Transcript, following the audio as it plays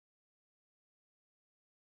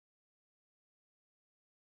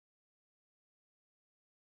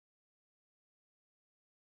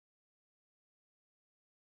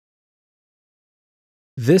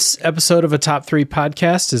This episode of a Top 3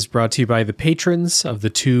 podcast is brought to you by the patrons of the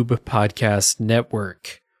Tube Podcast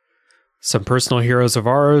Network. Some personal heroes of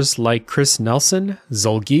ours like Chris Nelson,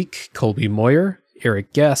 Zolgeek, Colby Moyer,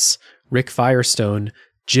 Eric Guess, Rick Firestone,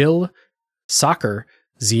 Jill, Soccer,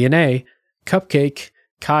 ZNA, Cupcake,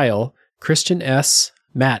 Kyle, Christian S.,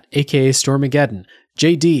 Matt, aka Stormageddon,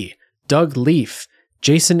 JD, Doug Leaf,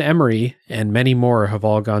 Jason Emery, and many more have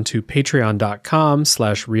all gone to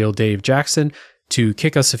patreon.com/RealDaveJackson to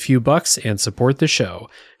kick us a few bucks and support the show.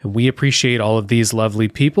 And we appreciate all of these lovely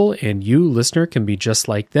people, and you, listener, can be just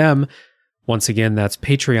like them. Once again, that's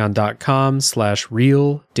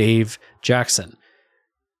patreon.com/RealDaveJackson.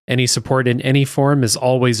 Any support in any form is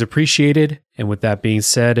always appreciated. And with that being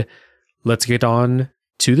said, let's get on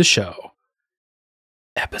to the show.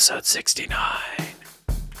 Episode 69.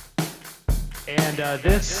 And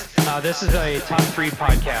this is a Top 3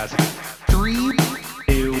 podcast. 3,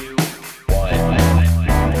 2, 1.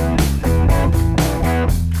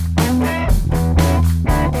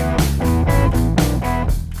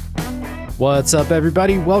 What's up,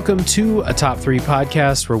 everybody? Welcome to a Top 3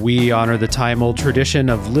 podcast where we honor the time-old tradition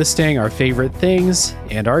of listing our favorite things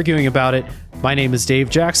and arguing about it. My name is Dave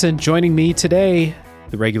Jackson. Joining me today,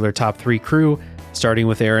 the regular Top 3 crew, starting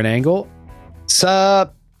with Aaron Angle.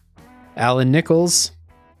 Sup? Alan Nichols.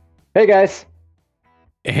 Hey, guys.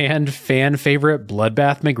 And fan favorite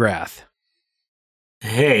Bloodbath McGrath.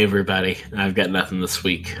 Hey, everybody. I've got nothing this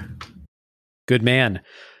week. Good man.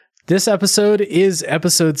 This episode is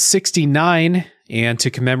episode 69, and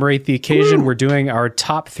to commemorate the occasion, we're doing our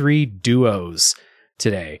top 3 duos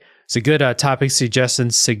today. It's a good topic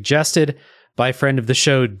suggestion suggested by a friend of the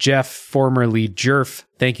show, Jeff, formerly Jerf.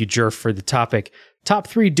 Thank you, Jerf, for the topic. Top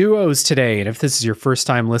 3 duos today, and if this is your first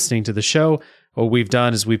time listening to the show, what we've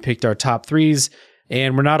done is we picked our top 3s,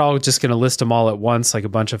 and we're not all just going to list them all at once like a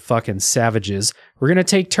bunch of fucking savages. We're going to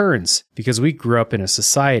take turns, because we grew up in a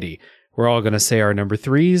society. We're all going to say our number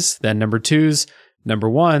 3s, then number 2s, number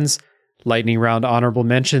 1s, lightning round honorable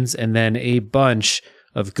mentions, and then a bunch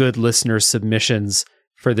of good listener submissions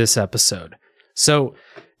for this episode. So,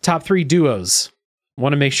 top 3 duos. I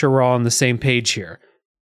want to make sure we're all on the same page here.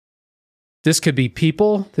 This could be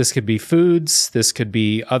people, this could be foods, this could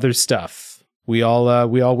be other stuff. We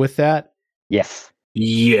all with that? Yes.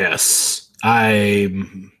 Yes.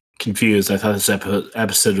 I'm confused. I thought this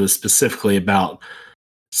episode was specifically about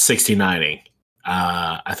 69ing.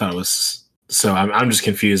 I thought it was, so I'm just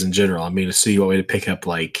confused in general. I mean, so you want me to pick up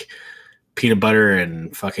like peanut butter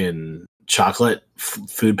and fucking chocolate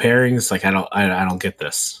food pairings? Like I don't get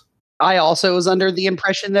this. I also was under the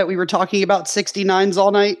impression that we were talking about 69s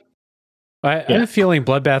all night. I have a feeling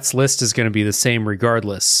Bloodbath's list is going to be the same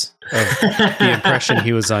regardless of the impression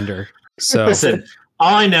he was under. So listen,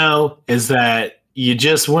 all I know is that you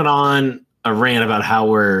just went on a rant about how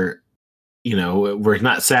we're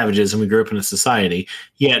not savages and we grew up in a society,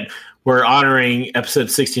 yet we're honoring episode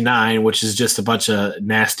 69, which is just a bunch of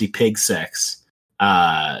nasty pig sex.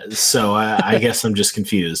 So I guess I'm just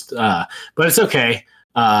confused. But it's okay,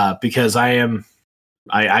 because I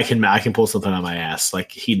can pull something on my ass,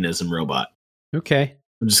 like hedonism robot. Okay.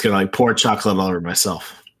 I'm just going to like pour chocolate all over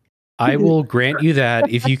myself. I will grant you that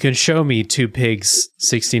if you can show me 2 pigs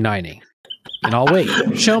 69ing. And I'll wait.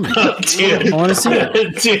 Show me. Dude. I want to see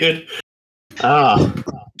it. Dude.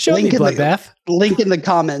 Show me, Bloodbath. Link in the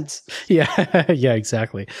comments. Yeah, yeah,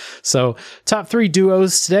 exactly. So, top 3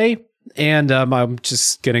 duos today. And I'm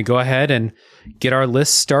just going to go ahead and get our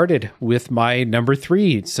list started with my number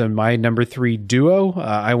 3. So, my number 3 duo,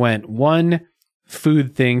 I went 1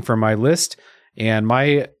 food thing for my list. And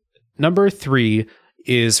my number 3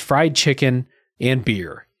 is fried chicken and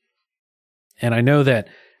beer. And I know that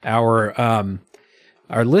our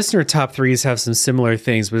listener top 3s have some similar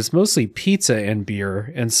things, but it's mostly pizza and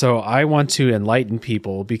beer. And so I want to enlighten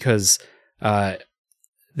people because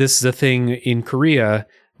this is a thing in Korea,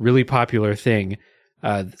 really popular thing.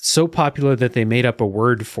 So popular that they made up a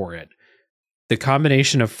word for it. The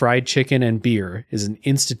combination of fried chicken and beer is an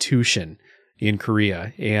institution in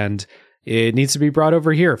Korea, and it needs to be brought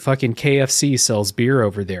over here. Fucking KFC sells beer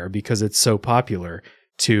over there because it's so popular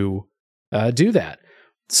to do that.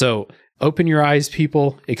 So open your eyes,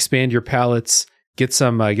 people. Expand your palates. Get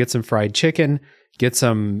some fried chicken. Get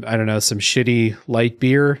some, I don't know, some shitty light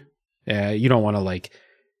beer. You don't want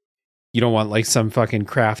some fucking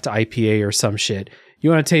craft IPA or some shit.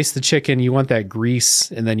 You want to taste the chicken. You want that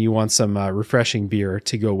grease, and then you want some refreshing beer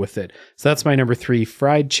to go with it. So that's my number 3: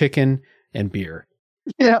 fried chicken and beer.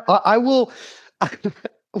 Yeah, I will.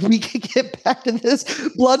 We can get back to this.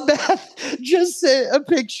 Bloodbath just sent a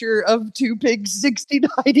picture of 2 pigs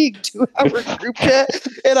 69ing to our group chat,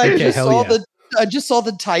 and I just saw I just saw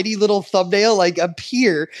the tiny little thumbnail like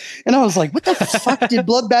appear, and I was like, "What the fuck did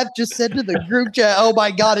Bloodbath just send to the group chat?" Oh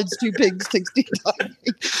my god, it's 2 pigs 60 times.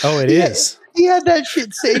 Oh, it is. He had that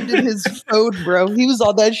shit saved in his phone, bro. He was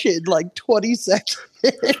on that shit in like 20 seconds.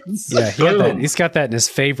 Yeah, he's got that in his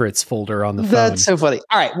favorites folder on the phone. That's so funny.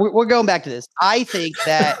 All right, we're going back to this. I think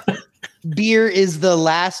that beer is the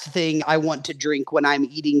last thing I want to drink when I'm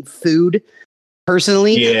eating food,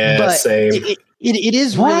 personally. Yeah, but same. It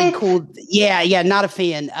is really cool. Yeah, not a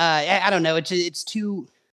fan. I don't know. It's too.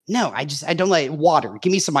 No, I don't like water.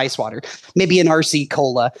 Give me some ice water. Maybe an RC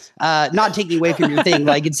cola. Not taking away from your thing.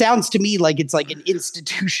 Like, it sounds to me like it's like an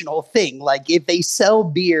institutional thing. Like, if they sell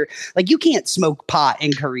beer, like, you can't smoke pot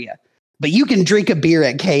in Korea, but you can drink a beer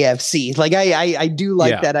at KFC. Like, I do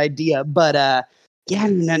like that idea, but yeah,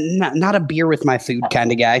 not a beer with my food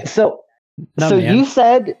kind of guy. So you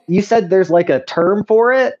said there's like a term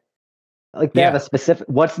for it. Like, they have a specific.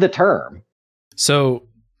 What's the term? So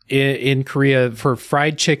in Korea, for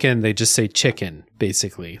fried chicken, they just say chicken,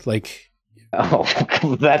 basically. Like,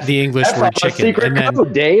 that's the English word chicken. Secret and then,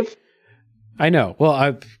 code, Dave. I know.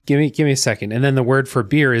 Well, give me a second. And then the word for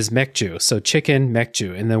beer is mekju. So chicken,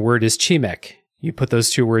 mekju, and the word is chimek. You put those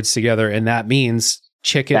two words together, and that means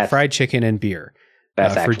chicken, fried chicken, and beer.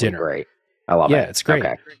 That's for dinner. Great. I love it. Yeah, it's great.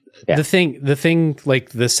 Okay. Yeah. The thing, like,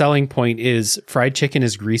 the selling point is fried chicken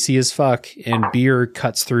is greasy as fuck, and beer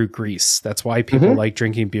cuts through grease. That's why people like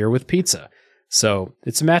drinking beer with pizza. So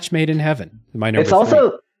it's a match made in heaven. My number. It's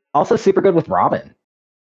also super good with ramen.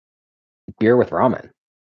 Beer with ramen.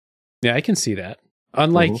 Yeah, I can see that.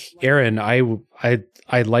 Unlike Aaron, I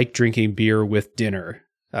like drinking beer with dinner.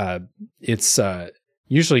 It's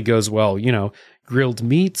usually goes well. You know, grilled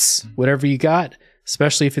meats, whatever you got.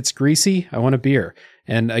 Especially if it's greasy, I want a beer.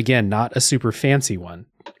 And again, not a super fancy one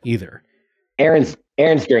either. Aaron's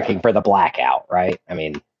drinking for the blackout, right? I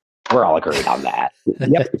mean, we're all agreed on that.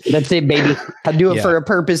 Yep, that's it, baby. I do it for a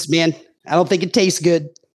purpose, man. I don't think it tastes good.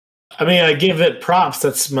 I mean, I give it props.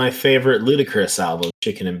 That's my favorite Ludacris album,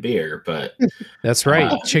 Chicken and Beer. But that's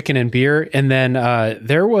right, Chicken and Beer. And then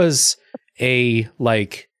there was a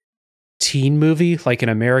like teen movie, like an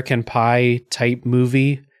American Pie type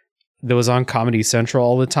movie that was on Comedy Central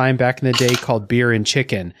all the time back in the day called Beer and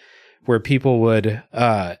Chicken, where people would,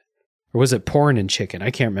 or was it Porn and Chicken? I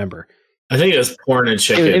can't remember. I think it was Porn and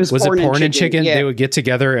Chicken. Was it Porn and Chicken? Yeah. They would get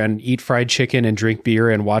together and eat fried chicken and drink beer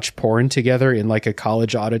and watch porn together in like a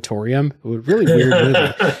college auditorium. It was a really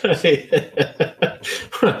weird movie.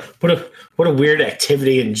 What a weird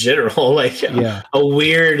activity in general. Like a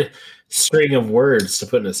weird string of words to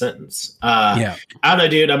put in a sentence. I don't know,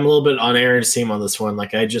 dude. I'm a little bit on Aaron's team on this one.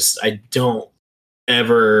 Like, I don't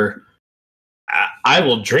ever. I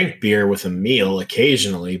will drink beer with a meal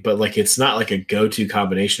occasionally, but like, it's not like a go-to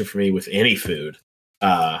combination for me with any food,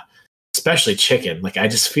 especially chicken. Like, I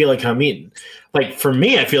just feel like I'm eating. Like, for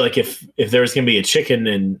me, I feel like if there was going to be a chicken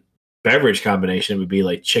and beverage combination, it would be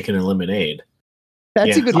like chicken and lemonade.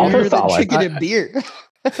 That's a good order than chicken and beer.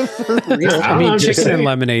 I mean, chicken and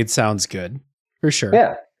lemonade sounds good for sure.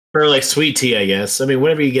 Yeah, or like sweet tea, I guess. I mean,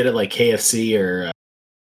 whenever you get it, like KFC or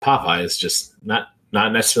Popeyes, just not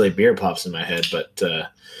necessarily beer pops in my head, but I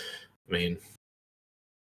mean,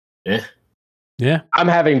 yeah. I'm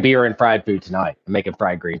having beer and fried food tonight. I'm making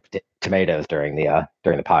fried green tomatoes during the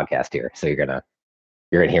podcast here, so you're gonna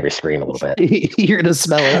hear me scream a little bit. You're gonna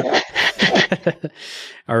smell it.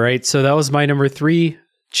 All right, so that was my number 3.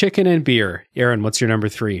 Chicken and beer. Aaron, what's your number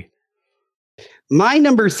 3? My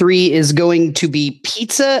number 3 is going to be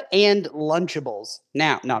pizza and Lunchables.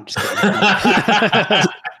 No, I'm just kidding.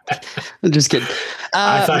 I'm just kidding.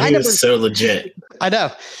 I thought he was so legit. I know.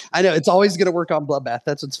 It's always going to work on Bloodbath.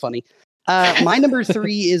 That's what's funny. My number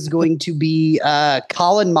 3 is going to be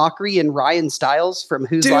Colin Mockery and Ryan Stiles from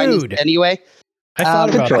Whose Line Is It Anyway? I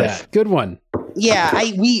thought about that. Good one. Yeah,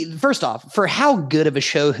 we first off, for how good of a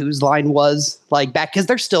show Whose Line was, like, back, because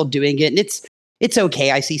they're still doing it, and it's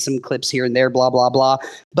okay. I see some clips here and there, blah blah blah,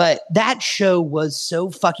 but that show was so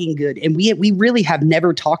fucking good, and we really have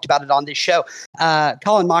never talked about it on this show.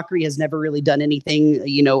 Colin Mockery has never really done anything,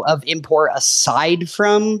 of import aside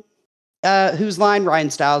from Whose Line. Ryan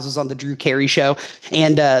Stiles was on the Drew Carey show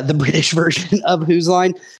and the British version of Whose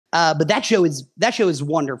Line. But that show is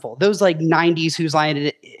wonderful. Those like 90s Whose Line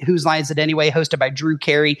Is It Anyway, hosted by Drew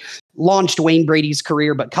Carey. launched Wayne Brady's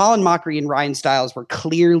career, but Colin Mockery and Ryan Stiles were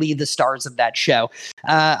clearly the stars of that show.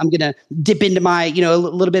 I'm going to dip into my, a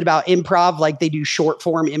little bit about improv. Like they do short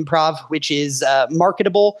form improv, which is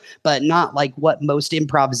marketable, but not like what most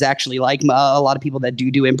improv is actually like. A lot of people that do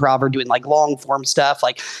improv are doing like long form stuff,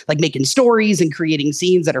 like making stories and creating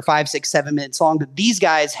scenes that are 5, 6, 7 minutes long. But these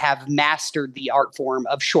guys have mastered the art form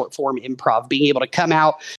of short form improv, being able to come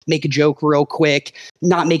out, make a joke real quick,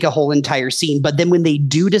 not make a whole entire scene. But then when they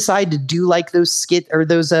do decide to do like those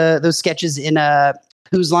sketches in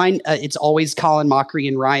Whose Line, it's always Colin Mockery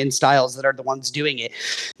and Ryan Stiles that are the ones doing it.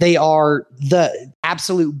 They are the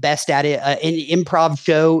absolute best at it. An improv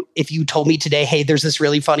show, if you told me today, hey, there's this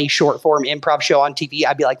really funny short form improv show on TV,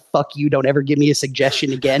 I'd be like, fuck you, don't ever give me a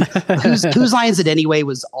suggestion again. Whose Line Is It Anyway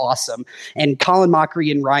was awesome. And Colin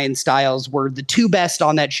Mockery and Ryan Stiles were the two best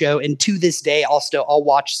on that show. And to this day, I'll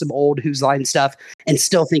watch some old Whose Line stuff and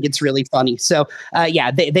still think it's really funny. So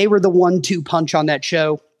they were the 1-2 punch on that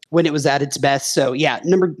show when it was at its best. So yeah,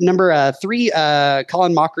 number 3,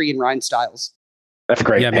 Colin Mockery and Ryan Stiles. That's a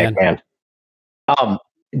great pick, man.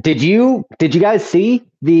 Did you guys see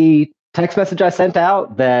the text message I sent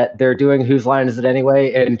out that they're doing Whose Line Is It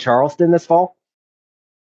Anyway in Charleston this fall?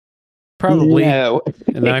 Probably. No.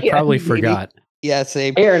 And then I probably forgot. Yeah,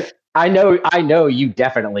 same. Aaron, I know you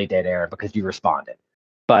definitely did, Aaron, because you responded.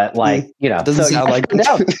 But doesn't sound like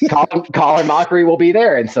Colin Mockery will be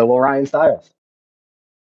there, and so will Ryan Stiles.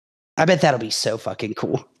 I bet that'll be so fucking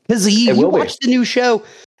cool. Because you watch the new show,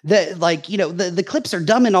 that the clips are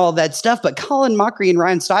dumb and all of that stuff, but Colin Mockery and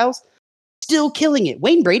Ryan Stiles still killing it.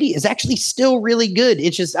 Wayne Brady is actually still really good.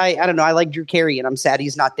 It's just I don't know. I like Drew Carey, and I'm sad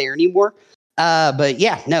he's not there anymore. But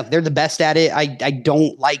yeah, no, they're the best at it. I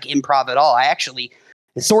don't like improv at all. I actually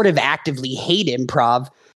sort of actively hate improv.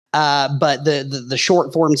 But the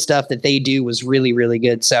short form stuff that they do was really, really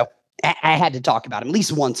good. So I had to talk about him at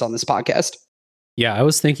least once on this podcast. Yeah, I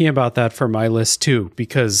was thinking about that for my list too,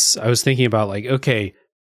 because I was thinking about like, okay,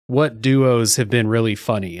 what duos have been really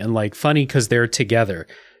funny and like funny because they're together.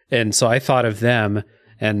 And so I thought of them,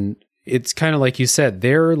 and it's kind of like you said,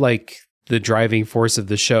 they're like the driving force of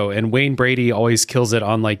the show. And Wayne Brady always kills it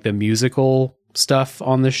on like the musical stuff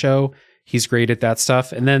on the show. He's great at that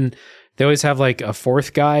stuff. And then they always have like a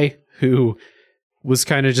fourth guy who was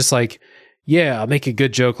kind of just like, yeah, I'll make a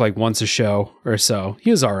good joke like once a show or so. He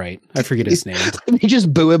was all right. I forget his name. They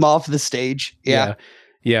just boo him off the stage. Yeah.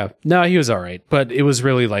 No, he was all right. But it was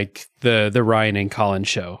really like the Ryan and Colin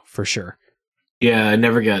show for sure. Yeah, I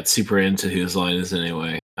never got super into Whose Line Is It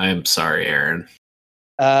Anyway. I'm sorry, Aaron.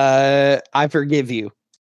 I forgive you.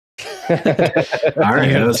 All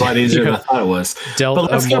right, that was a lot easier than I thought it was.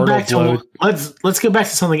 But let's go back to let's go back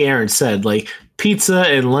to something Aaron said, like pizza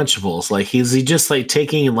and Lunchables. Like, is he just like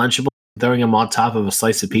taking a Lunchable, throwing them on top of a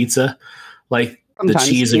slice of pizza, like sometimes,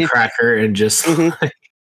 the cheese and cracker, and just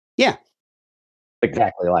yeah,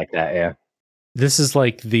 exactly like that. Yeah, this is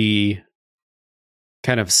like the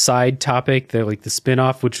kind of side topic. They're like the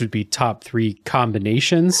spinoff, which would be top 3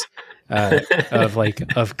 combinations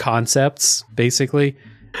of concepts, basically.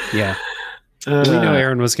 Yeah. We know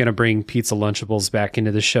Aaron was going to bring pizza Lunchables back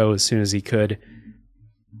into the show as soon as he could.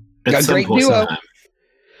 Got a great duo.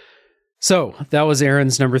 So that was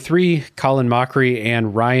Aaron's number 3, Colin Mockery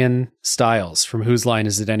and Ryan Stiles from Whose Line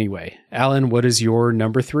Is It Anyway? Alan, what is your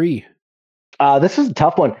number 3? This is a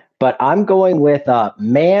tough one, but I'm going with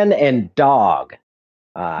Man and Dog.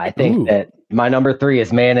 I think that my number 3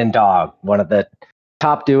 is Man and Dog, one of the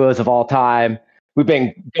top duos of all time. We've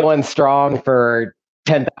been going strong for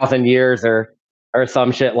 10,000 years or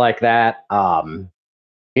some shit like that. I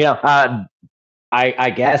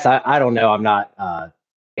guess I don't know. I'm not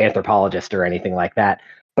anthropologist or anything like that,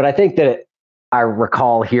 but I think that I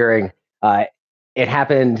recall hearing it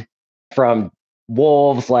happened from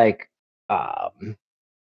wolves, like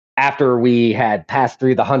after we had passed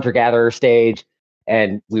through the hunter-gatherer stage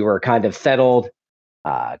and we were kind of settled,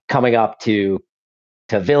 coming up to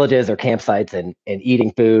villages or campsites and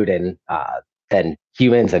eating food, and then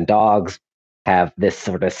humans and dogs have this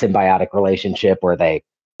sort of symbiotic relationship where they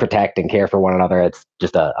protect and care for one another. It's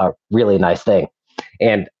just a really nice thing.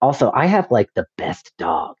 And also, I have like the best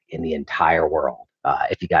dog in the entire world.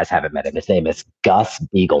 If you guys haven't met him, his name is Gus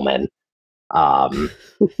Beagleman.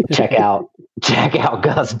 Check out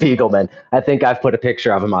Gus Beagleman. I think I've put a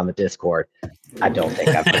picture of him on the Discord. I don't think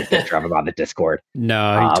I've put a picture of him on the Discord.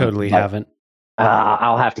 No, you totally haven't.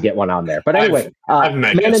 I'll have to get one on there. But anyway, I've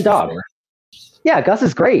met Man Gus and Dog. before. Yeah, Gus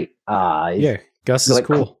is great. Gus is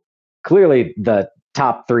cool. Clearly the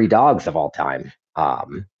top 3 dogs of all time.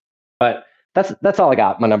 But that's all I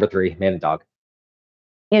got. My number 3, Man and Dog.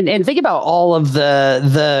 And think about all of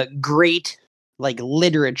the great like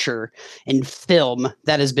literature and film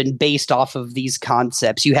that has been based off of these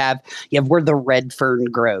concepts. You have Where the Red Fern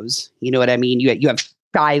Grows. You know what I mean? You have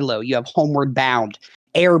Shiloh, you have Homeward Bound,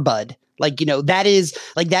 Air Bud. That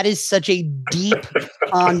is such a deep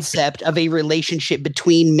concept of a relationship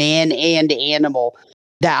between man and animal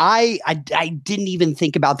that I didn't even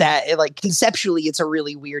think about that. Like, conceptually, it's a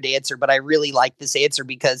really weird answer, but I really like this answer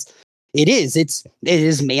because it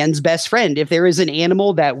is man's best friend. If there is an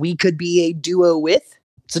animal that we could be a duo with,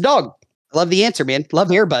 it's a dog. I love the answer, man.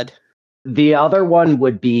 Love Air Bud. The other one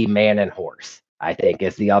would be man and horse, I think,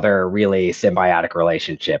 is the other really symbiotic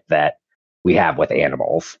relationship that we have with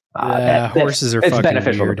animals. Horses are it's fucking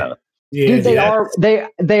beneficial weird. to both. Yeah, Dude,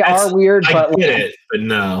 they are weird, I but get it, but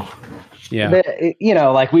no. Yeah.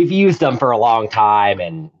 Like we've used them for a long time,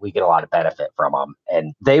 and we get a lot of benefit from them.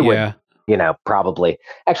 And they would, probably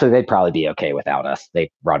they'd probably be okay without us. They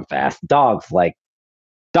run fast. Dogs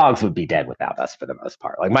would be dead without us for the most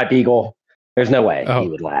part. Like my beagle, there's no way he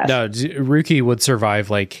would last. No, Ruki would survive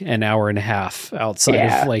like an hour and a half outside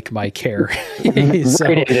of like my care. Right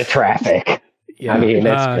into traffic. Yeah. I mean,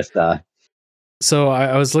 it's just So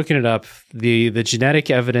I was looking it up. The genetic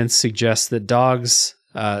evidence suggests that dogs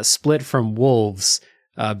split from wolves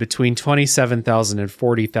between 27,000 and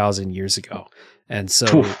 40,000 years ago. And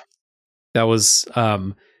so that was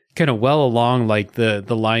kind of well along like the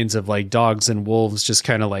lines of like dogs and wolves just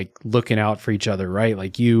kind of like looking out for each other, right?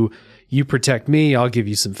 Like you protect me, I'll give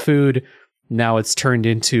you some food. Now it's turned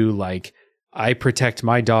into like I protect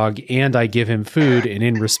my dog and I give him food, and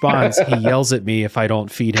in response he yells at me if I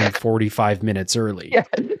don't feed him 45 minutes early. Yeah,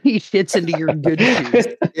 he shits into your good shoes.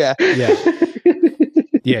 Yeah.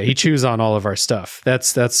 Yeah, he chews on all of our stuff.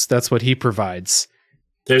 That's what he provides.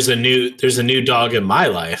 There's a new dog in my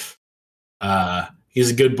life.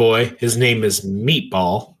 He's a good boy. His name is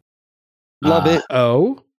Meatball. Love it.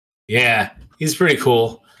 Oh? Yeah, he's pretty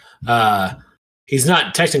cool. He's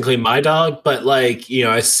not technically my dog, but like,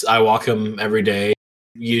 I walk him every day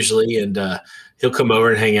usually, and he'll come over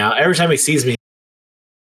and hang out. Every time he sees me,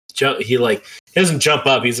 he doesn't jump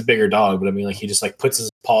up. He's a bigger dog, but I mean, like, he just like puts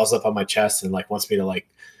his paws up on my chest and like wants me to like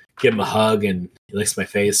give him a hug, and he licks my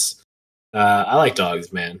face. I like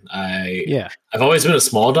dogs, man. I've always been a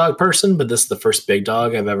small dog person, but this is the first big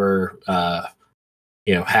dog I've ever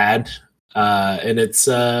had. And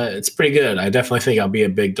it's pretty good. I definitely think I'll be a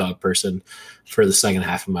big dog person for the second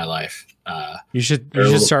half of my life. You should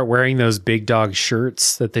start wearing those big dog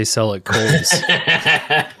shirts that they sell at Kohl's.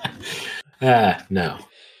 No.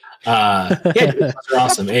 Yeah, dogs are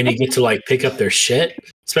awesome, and you get to like pick up their shit.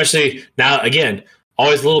 Especially now, again,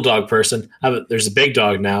 always a little dog person. There's a big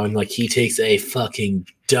dog now, and like he takes a fucking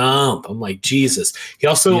dump. I'm like, Jesus. He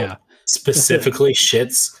also specifically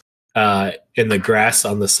shits in the grass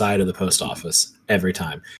on the side of the post office every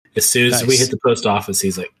time. As soon as we hit the post office,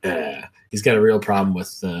 he's like, he's got a real problem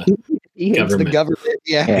with he hates the government.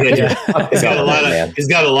 Yeah. He's got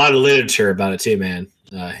a lot of literature about it too, man.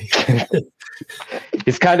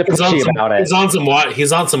 He's kind of pushy about it.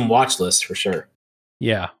 He's on some watch lists for sure.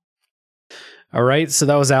 Yeah. All right. So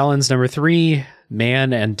that was Alan's number 3,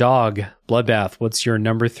 man and dog bloodbath. What's your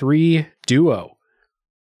number 3 duo?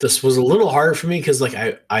 This was a little harder for me because like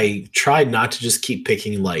I tried not to just keep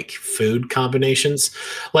picking like food combinations.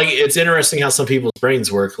 Like, it's interesting how some people's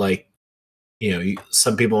brains work. Like,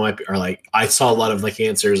 some people are like, I saw a lot of like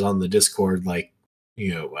answers on the Discord, like,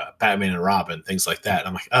 Batman and Robin, things like that. And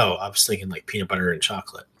I'm like, oh, I was thinking like peanut butter and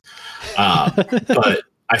chocolate. But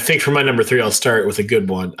I think for my number 3, I'll start with a good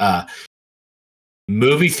one.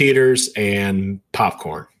 Movie theaters and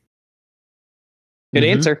popcorn. Good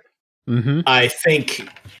answer. Mm-hmm. I think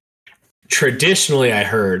traditionally I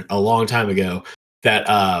heard a long time ago that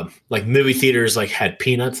like movie theaters like had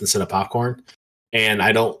peanuts instead of popcorn, and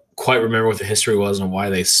I don't quite remember what the history was and why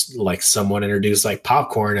they like someone introduced like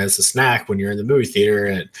popcorn as a snack when you're in the movie theater,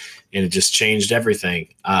 and it just changed everything.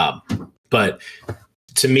 But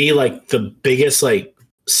to me, like the biggest like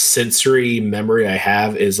sensory memory I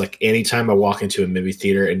have is like anytime I walk into a movie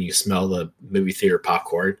theater and you smell the movie theater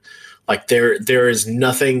popcorn. Like there is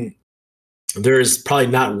nothing. There is probably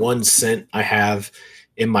not one scent I have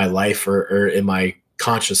in my life or in my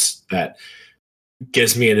conscious that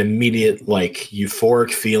gives me an immediate like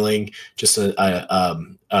euphoric feeling, just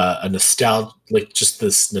a nostalgia, like just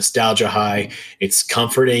this nostalgia high. It's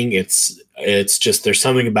comforting. It's just, there's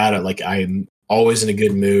something about it. Like I'm always in a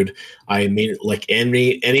good mood. I mean, like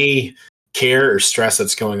any care or stress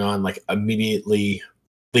that's going on, like immediately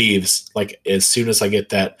leaves. Like as soon as I get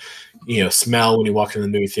that, smell when you walk in the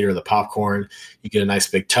movie theater, the popcorn, you get a nice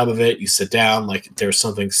big tub of it. You sit down, like there's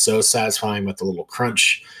something so satisfying about the little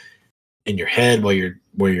crunch. in your head while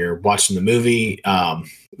you're watching the movie.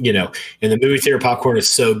 You know, and the movie theater popcorn is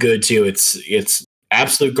so good too. It's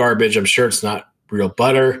absolute garbage. I'm sure it's not real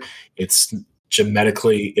butter. It's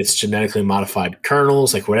genetically modified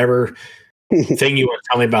kernels, like whatever thing you want to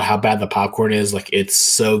tell me about how bad the popcorn is. Like, it's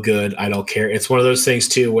so good. I don't care. It's one of those things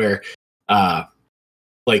too where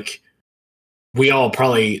like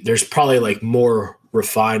there's probably like more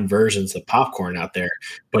refined versions of popcorn out there,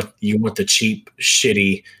 but you want the cheap,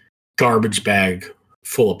 shitty garbage bag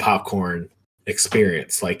full of popcorn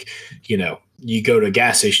experience. Like, you know, you go to a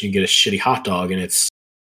gas station, you get a shitty hot dog and it's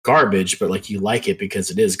garbage, but like you like it because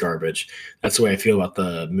it is garbage. That's the way I feel about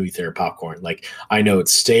the movie theater popcorn. Like, I know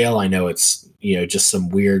it's stale. I know it's, you know, just some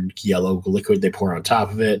weird yellow liquid they pour on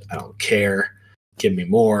top of it. I don't care. Give me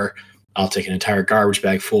more. I'll take an entire garbage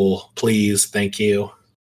bag full, please. Thank you.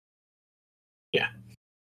 Yeah.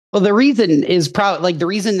 Well, the reason is probably like the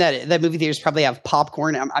reason that movie theaters probably have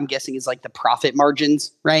popcorn, I'm guessing, is like the profit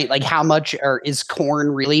margins, right? Like how much is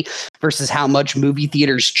corn really versus how much movie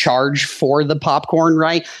theaters charge for the popcorn,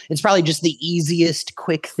 right? It's probably just the easiest,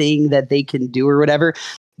 quick thing that they can do or whatever.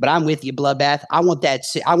 But I'm with you, Bloodbath. I want that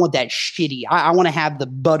shitty. I want to have the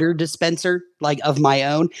butter dispenser like of my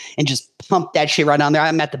own and just pump that shit right on there.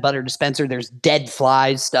 I'm at the butter dispenser. There's dead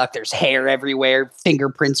flies stuck. There's hair everywhere,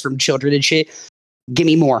 fingerprints from children and shit. Give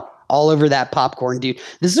me more all over that popcorn, dude.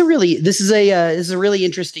 This is a really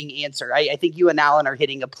interesting answer. I think you and Alan are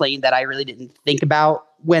hitting a plane that I really didn't think about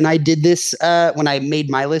when I did this, when I made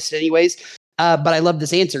my list anyways. But I love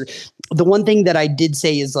this answer. The one thing that I did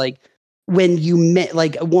say is like, when you met,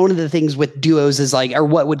 like one of the things with duos is like, or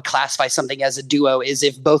what would classify something as a duo is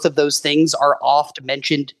if both of those things are oft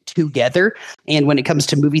mentioned together. And when it comes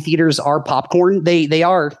to movie theaters are popcorn, they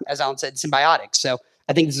are, as Alan said, symbiotic. So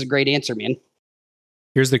I think this is a great answer, man.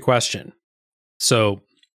 Here's the question. So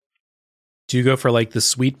do you go for like the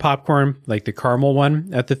sweet popcorn, like the caramel one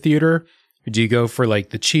at the theater? Or do you go for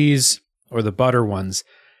like the cheese or the butter ones?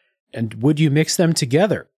 And would you mix them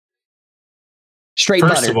together? Straight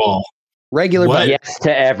First butter. of all, Regular butter. Yes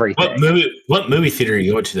to everything. What movie theater are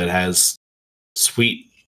you going to that has sweet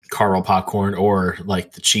caramel popcorn or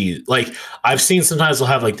like the cheese? Like, I've seen sometimes they'll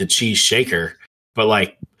have like the cheese shaker, but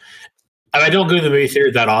like, I don't go to the movie theater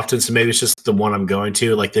that often, so maybe it's just the one I'm going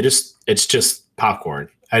to. Like, it's just popcorn.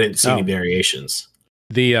 I didn't see any variations.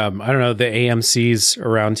 The I don't know, the AMCs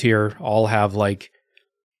around here all have like,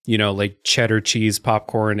 you know, like cheddar cheese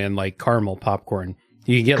popcorn and like caramel popcorn.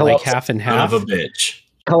 You can get like half and half. Son of a bitch.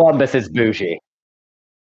 Columbus is bougie.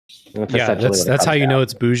 That's how you know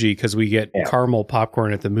it's bougie, because we get caramel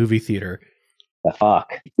popcorn at the movie theater. The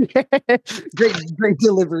fuck. Great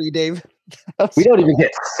delivery, Dave. We don't even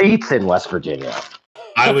get seats in West Virginia.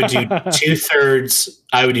 I would do 2/3.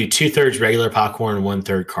 I would do 2/3 regular popcorn and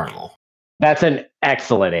 1/3 caramel. That's an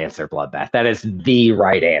excellent answer, Bloodbath. That is the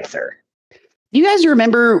right answer. You guys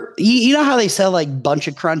remember, you know how they sell like Bunch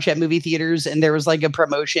of Crunch at movie theaters, and there was like a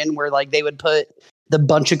promotion where like they would put the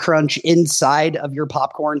Bunch of Crunch inside of your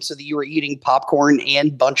popcorn so that you were eating popcorn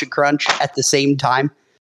and Bunch of Crunch at the same time?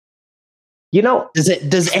 You know,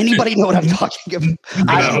 does anybody know what I'm talking about?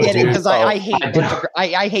 I get it because I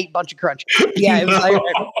hate Bunch of Crunch. Yeah, it was,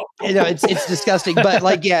 you know, it's disgusting, but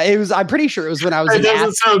like, yeah, it was. I'm pretty sure it was when I was. It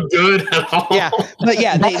doesn't sound good at all. Yeah, but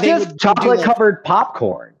yeah, they just chocolate covered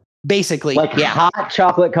popcorn, basically, like hot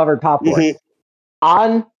chocolate covered popcorn.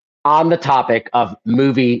 Mm-hmm. On the topic of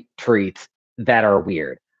movie treats that are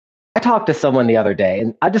weird, I talked to someone the other day,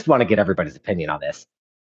 and I just want to get everybody's opinion on this.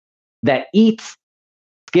 That eats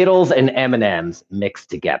Skittles and M&Ms mixed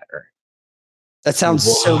together. That sounds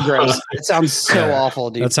so gross. It sounds so awful,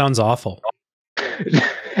 dude. That sounds awful.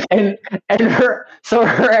 and her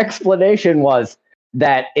explanation was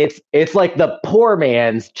that it's like the poor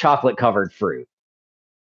man's chocolate covered fruit.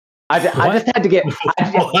 I just had to get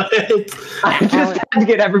had to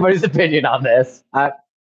get everybody's opinion on this.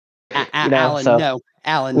 Alan, no.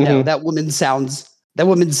 Alan, no. That woman sounds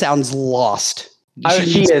lost.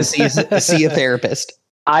 She needs to see a therapist.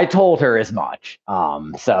 I told her as much.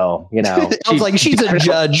 So, you know. I was like, she's a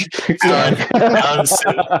judge. Alan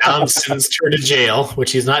sentenced her to jail,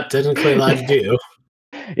 which he's not technically allowed to do.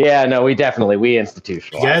 Yeah, no, we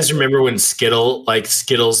institutionalized. You guys remember when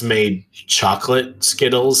Skittles made chocolate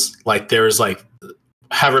Skittles? Like, there was like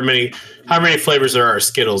how many flavors there are of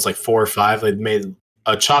Skittles, like 4 or 5. They made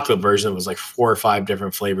a chocolate version that was like 4 or 5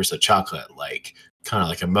 different flavors of chocolate, like kind of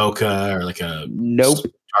like a mocha or like a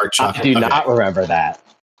dark chocolate. I do not remember that.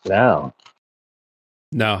 No,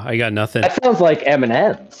 I got nothing. That sounds like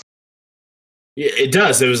M&M's. It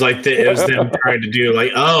does. It was like it was them trying to do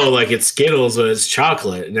like, oh, like it's Skittles, but it's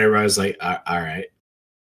chocolate, and everybody was like, all right.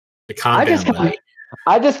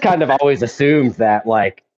 I just kind of always assumed that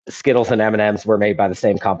like Skittles and M&Ms were made by the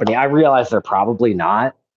same company. I realize they're probably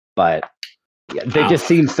not, but they just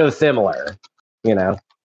seem so similar, you know?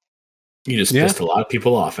 You just pissed a lot of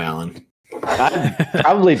people off, Alan. I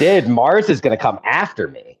probably did. Mars is going to come after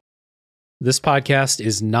me. This podcast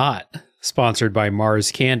is not sponsored by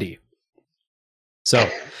Mars Candy. So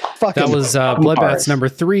that was Bloodbath's number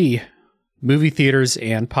 3, movie theaters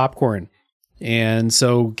and popcorn. And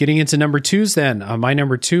so getting into number 2s then, my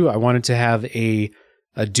number 2, I wanted to have a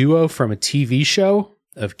duo from a TV show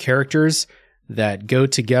of characters that go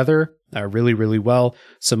together really, really well.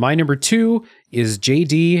 So my number 2 is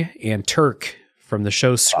JD and Turk from the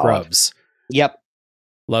show Scrubs. Yep.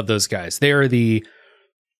 Love those guys. They're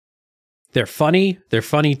funny. They're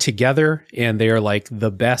funny together, and they are like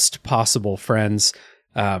the best possible friends.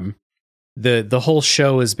 The whole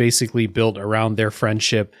show is basically built around their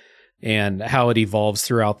friendship and how it evolves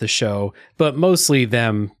throughout the show, but mostly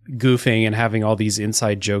them goofing and having all these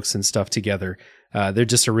inside jokes and stuff together. They're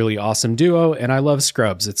just a really awesome duo, and I love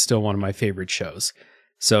Scrubs. It's still one of my favorite shows.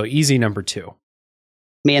 So easy number 2.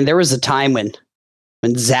 Man, there was a time when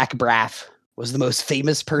Zach Braff was the most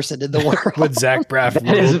famous person in the world. When Zach Braff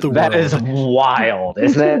ruled the world. That is wild,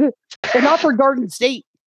 isn't it? And not for Garden State,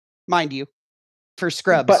 mind you, for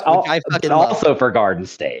Scrubs. But I fucking also love. for Garden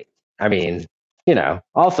State. I mean, you know,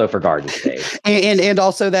 also for Garden State. And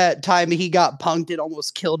also that time he got punked and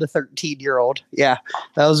almost killed a 13-year-old. Yeah,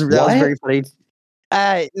 that was very funny.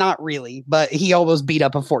 Not really, but he almost beat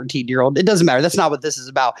up a 14-year-old. It doesn't matter. That's not what this is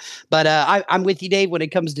about. But I'm with you, Dave, when it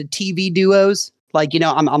comes to TV duos. Like, you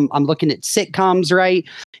know, I'm looking at sitcoms, right?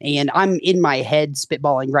 And I'm in my head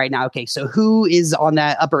spitballing right now. Okay, so who is on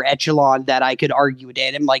that upper echelon that I could argue with?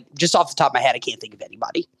 And I'm like, just off the top of my head, I can't think of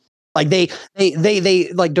anybody. Like they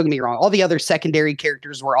like, don't get me wrong, all the other secondary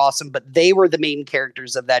characters were awesome, but they were the main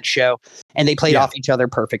characters of that show, and they played off each other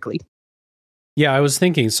perfectly. Yeah, I was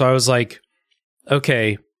thinking. So I was like,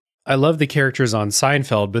 okay, I love the characters on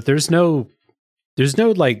Seinfeld, but there's no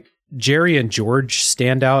like Jerry and George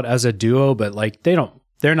stand out as a duo, but like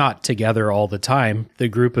they're not together all the time. The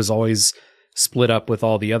group is always split up with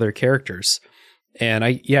all the other characters. And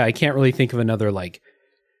I can't really think of another like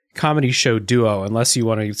comedy show duo unless you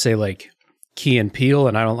want to say like Key and Peele,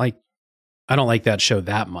 and I don't like that show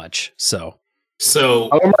that much. So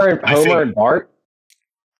Homer and Bart.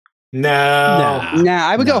 No,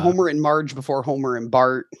 I would go Homer and Marge before Homer and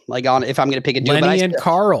Bart. Like on if I'm going to pick a duo. Lenny and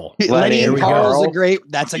Carl. Lenny and Carl's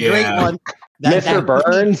that's a great one. Mr.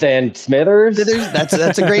 Burns and Smithers. That's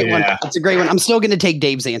a great one. That's a great one. I'm still going to take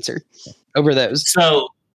Dave's answer over those. So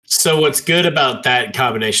what's good about that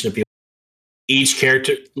combination of people? Each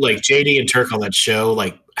character, like JD and Turk on that show,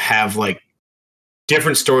 like have like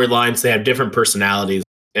different storylines. They have different personalities,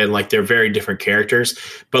 and like they're very different characters.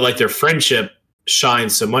 But like their friendship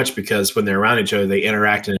shines so much because when they're around each other, they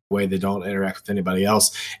interact in a way they don't interact with anybody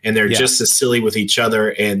else, and they're just as silly with each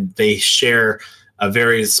other, and they share a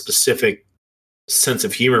very specific sense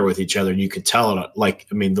of humor with each other. And you could tell it. Like,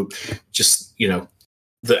 I mean,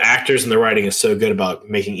 the actors and the writing is so good about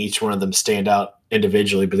making each one of them stand out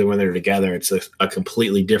individually, but then when they're together, it's a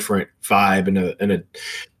completely different vibe, and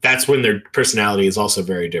that's when their personality is also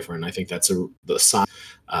very different. I think that's the sign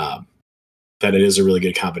that it is a really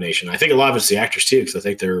good combination. I think a lot of it's the actors too, because I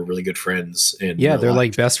think they're really good friends. And they're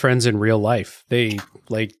like best friends in real life. They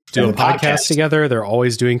like do a podcast together. They're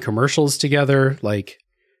always doing commercials together. Like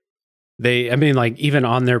even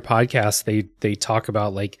on their podcast, they talk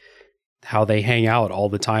about like how they hang out all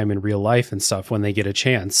the time in real life and stuff when they get a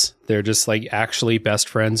chance. They're just like actually best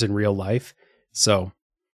friends in real life. So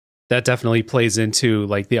that definitely plays into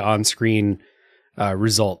like the on-screen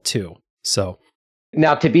result too. So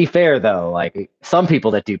now, to be fair though, like some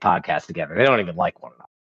people that do podcasts together, they don't even like one another,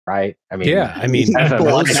 right? I mean,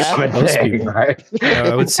 most people, right?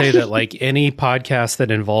 I would say that like any podcast that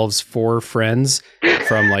involves 4 friends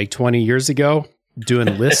from like 20 years ago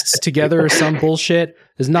doing lists together or some bullshit,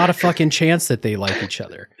 there's not a fucking chance that they like each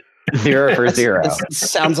other. 0 for 0.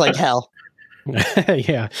 Sounds like hell.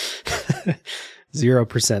 Yeah.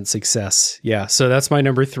 0% success. Yeah. So that's my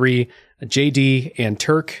number 3, JD and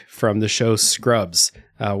Turk from the show Scrubs.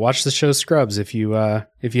 Watch the show Scrubs if you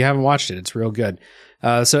haven't watched it. It's real good.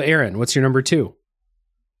 So Aaron, what's your number 2?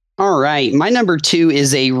 All right. My number 2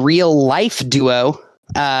 is a real life duo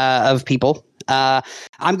of people.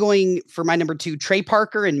 I'm going for my number 2, Trey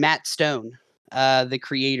Parker and Matt Stone, the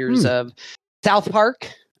creators of South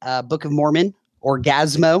Park, Book of Mormon,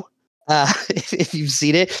 Orgasmo, if you've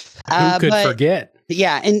seen it. Who could forget?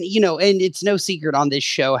 Yeah, and and it's no secret on this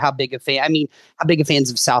show how big a fans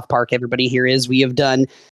of South Park everybody here is. We have done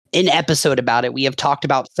an episode about it. We have talked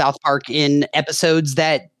about South Park in episodes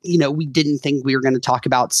that, we didn't think we were going to talk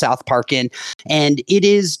about South Park in. And it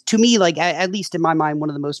is, to me, like, at least in my mind, one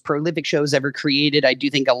of the most prolific shows ever created. I do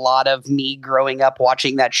think a lot of me growing up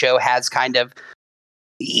watching that show has kind of,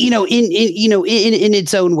 in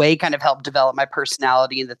its own way, kind of helped develop my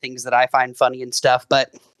personality and the things that I find funny and stuff.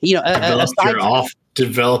 But,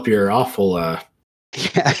 develop your awful,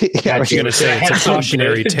 Yeah, I was going to say it's a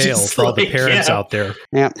cautionary tale for all the parents out there.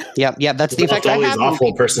 Yeah. That's the effect I have.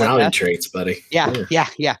 Awful personality traits, buddy. Yeah.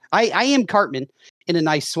 I am Cartman in a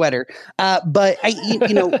nice sweater, but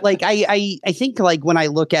I think like when I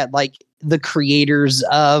look at like the creators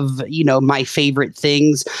of my favorite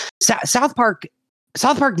things, South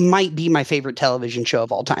Park might be my favorite television show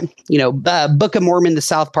of all time. Book of Mormon, the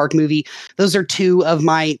South Park movie. Those are 2 of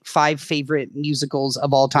my 5 favorite musicals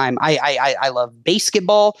of all time. I love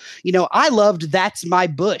Basketball. I loved That's My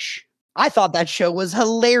Bush. I thought that show was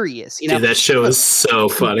hilarious. Dude, that show is so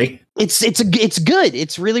funny. It's good.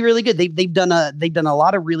 It's really, really good. They've done a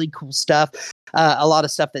lot of really cool stuff. A lot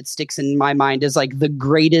of stuff that sticks in my mind as like the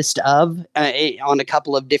greatest of on a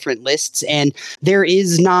couple of different lists. And there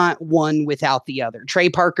is not one without the other. Trey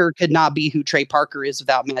Parker could not be who Trey Parker is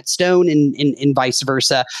without Matt Stone and vice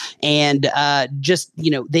versa. And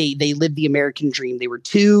they lived the American dream. They were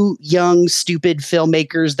 2 young, stupid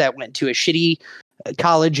filmmakers that went to a shitty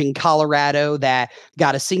college in Colorado that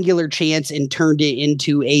got a singular chance and turned it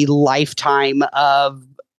into a lifetime of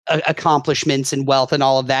accomplishments and wealth and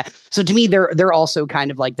all of that. So to me, they're also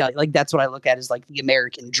kind of like that. Like that's what I look at as like the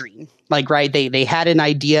American dream. Like, right. They had an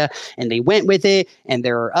idea and they went with it, and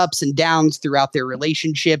there are ups and downs throughout their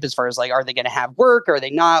relationship as far as like, are they going to have work? Are they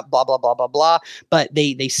not? Blah, blah, blah, blah, blah. But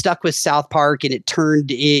they stuck with South Park, and it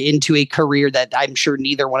turned into a career that I'm sure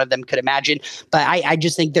neither one of them could imagine. But I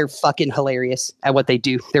just think they're fucking hilarious at what they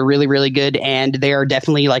do. They're really, really good. And they are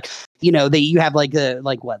definitely like, you have like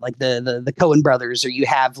the Coen brothers, or you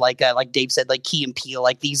have like Dave said, like Key and Peele,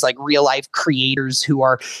 like these like real life creators who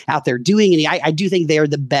are out there doing it. I do think they're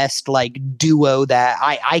the best like duo that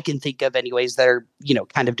I can think of anyways that are,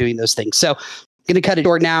 kind of doing those things. So I'm going to cut it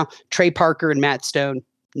short now. Trey Parker and Matt Stone,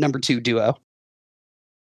 number 2 duo.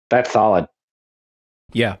 That's solid.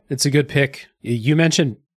 Yeah, it's a good pick. You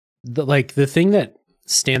mentioned the thing that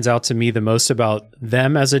stands out to me the most about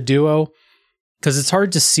them as a duo, because it's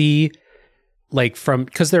hard to see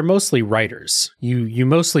because they're mostly writers. You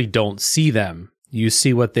mostly don't see them. You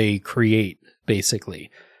see what they create, basically.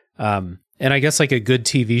 And I guess like a good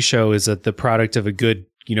TV show is the product of a good,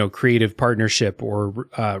 creative partnership or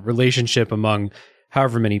relationship among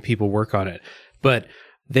however many people work on it. But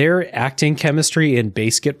their acting chemistry in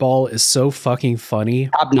Basketball is so fucking funny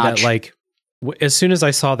that like as soon as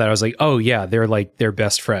I saw that, I was like, oh yeah, they're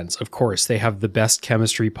best friends. Of course, they have the best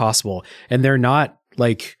chemistry possible. And they're not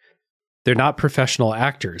professional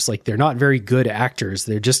actors. Like they're not very good actors.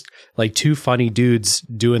 They're just like 2 funny dudes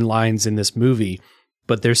doing lines in this movie,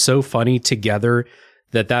 but they're so funny together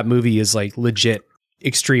that movie is like legit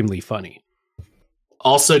extremely funny.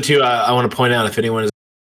 Also too, I want to point out, if anyone is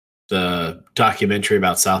the documentary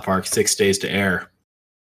about South Park, 6 Days to Air.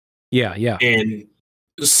 Yeah. And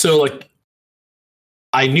so like,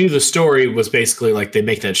 I knew the story was basically like they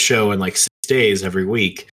make that show in like 6 days every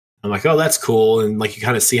week. I'm like, oh, that's cool. And like, you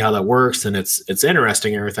kind of see how that works, and it's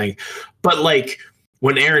interesting and everything. But like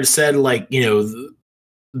when Aaron said like,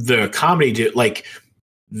 the comedy like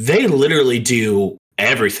they literally do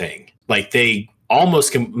everything. Like they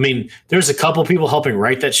almost there's a couple people helping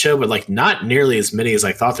write that show, but like not nearly as many as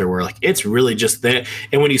I thought there were. Like it's really just that.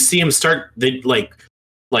 And when you see them start, they like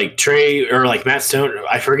Trey or like Matt Stone,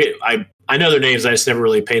 I forget, I know their names. I just never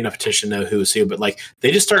really paid enough attention to know who was who, but like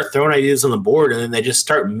they just start throwing ideas on the board, and then they just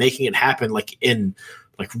start making it happen like in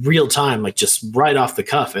like real time, like just right off the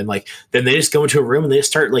cuff. And like, then they just go into a room and they just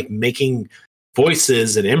start like making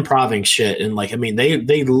voices and improvising shit. And like,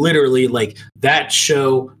 they literally like that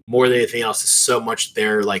show more than anything else is so much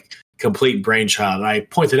their like complete brainchild. And I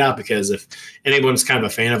pointed out because if anyone's kind of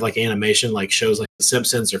a fan of like animation, like shows like The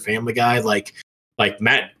Simpsons or Family Guy, like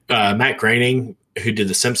Matt Groening, who did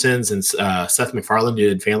The Simpsons, and Seth MacFarlane, who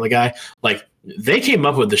did Family Guy, like they came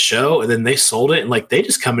up with the show and then they sold it, and like they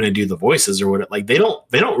just come in and do the voices or what. Like they don't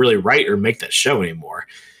really write or make that show anymore.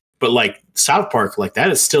 But like South Park, like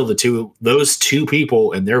that is still those two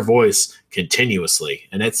people and their voice continuously,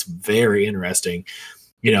 and it's very interesting.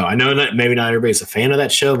 I know that maybe not everybody's a fan of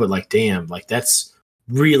that show, but like, damn, like that's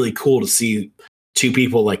really cool to see 2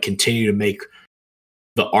 people like continue to make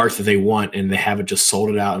the art that they want, and they haven't just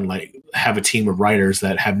sold it out and like have a team of writers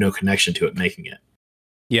that have no connection to it making it.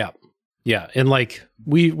 Yeah. And like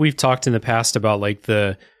we've talked in the past about like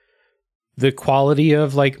the the quality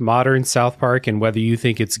of like modern South Park and whether you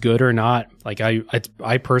think it's good or not. Like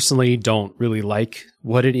I personally don't really like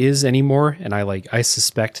what it is anymore. And I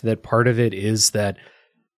suspect that part of it is that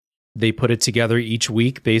they put it together each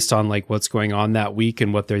week based on like what's going on that week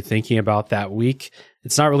and what they're thinking about that week.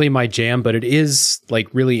 It's not really my jam, but it is like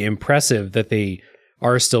really impressive that they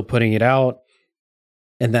are still putting it out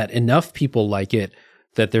and that enough people like it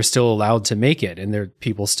that they're still allowed to make it and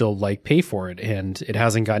people still like pay for it and it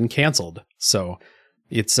hasn't gotten canceled. So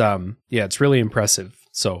it's it's really impressive.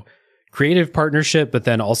 So creative partnership, but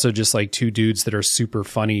then also just like two dudes that are super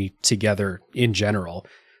funny together in general.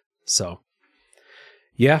 So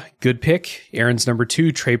yeah, good pick. Aaron's number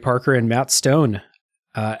 2, Trey Parker and Matt Stone.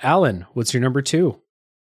 Alan, what's your number 2?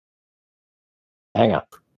 Hang on.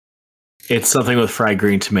 It's something with fried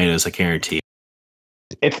green tomatoes, I guarantee.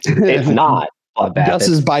 It's not. Gus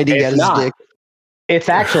is biting at his dick. It's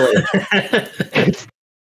actually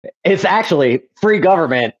it's actually free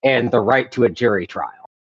government and the right to a jury trial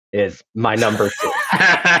is my number 2.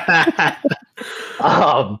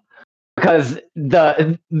 Because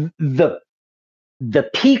the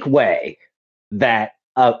peak way that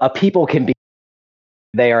a people can be,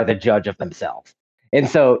 they are the judge of themselves. And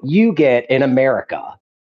so you get in America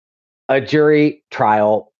a jury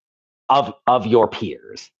trial of your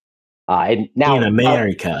peers. And now in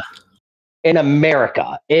America, in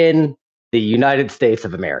the United States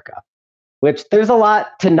of America, which there's a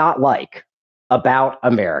lot to not like about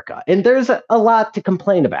America. And there's a lot to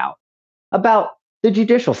complain about the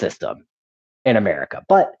judicial system in America.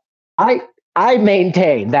 But I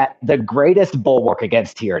maintain that the greatest bulwark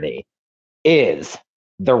against tyranny is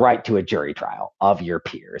the right to a jury trial of your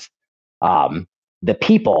peers. The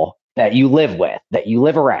people that you live with, that you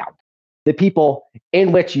live around, the people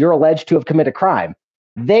in which you're alleged to have committed a crime,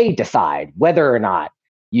 they decide whether or not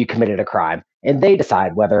you committed a crime, and they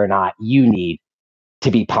decide whether or not you need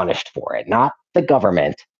to be punished for it. Not the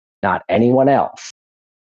government, not anyone else.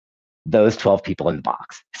 Those 12 people in the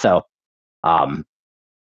box. So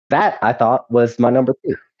that I thought was my number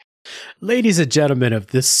 2. Ladies and gentlemen of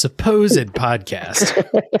this supposed podcast.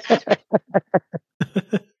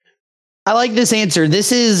 I like this answer.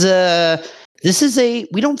 This is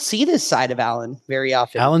we don't see this side of Alan very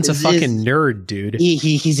often. Alan's a fucking nerd, dude.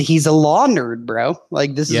 He's a law nerd, bro.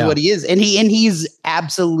 Like this is what he is. And he's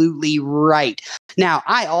absolutely right. Now,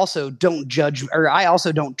 I also don't judge, or I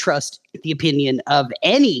also don't trust the opinion of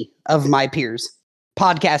any of my peers,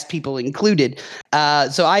 podcast people included.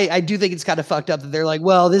 So I do think it's kind of fucked up that they're like,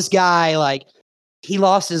 well, this guy, like, he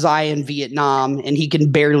lost his eye in Vietnam and he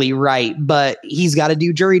can barely write, but he's got to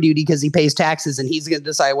do jury duty because he pays taxes and he's going to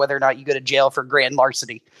decide whether or not you go to jail for grand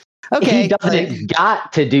larceny. Okay. He doesn't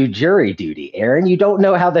got to do jury duty, Aaron. You don't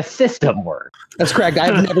know how the system works. That's correct.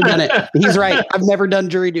 I've never done it. He's right. I've never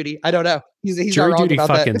done jury duty. I don't know. He's jury not wrong duty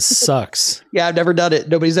about fucking that. Sucks. Yeah, I've never done it.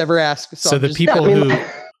 Nobody's ever asked. So the people who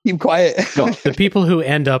keep quiet. The people who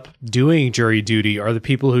end up doing jury duty are the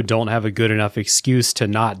people who don't have a good enough excuse to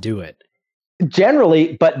not do it.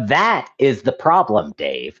 Generally, but that is the problem,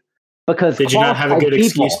 Dave. Because did you not have a good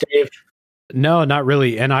excuse, Dave? No, not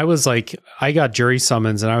really. And I was like, I got jury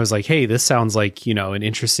summons and I was like, hey, this sounds like, an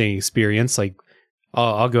interesting experience. Like,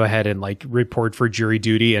 I'll go ahead and like report for jury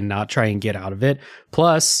duty and not try and get out of it.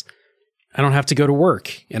 Plus, I don't have to go to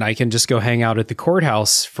work and I can just go hang out at the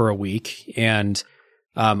courthouse for a week. And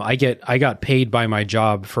I got paid by my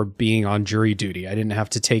job for being on jury duty. I didn't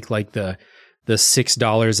have to take like the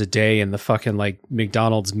 $6 a day and the fucking like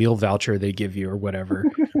McDonald's meal voucher they give you or whatever.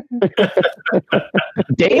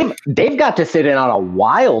 Dave got to sit in on a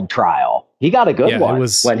wild trial. He got a good one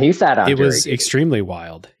when he sat on. It jury was duty. Extremely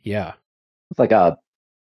wild. Yeah, it's like a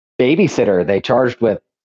babysitter they charged with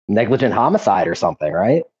negligent homicide or something,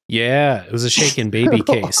 right? Yeah, it was a shaken baby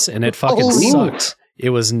case, and it fucking sucked.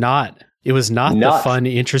 It was not the fun,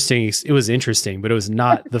 interesting. It was interesting, but it was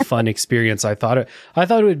not the fun experience I thought it. I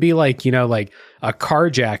thought it would be like like a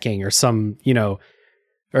carjacking or some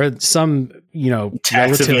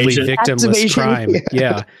relatively victimless crime.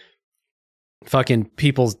 Yeah. Fucking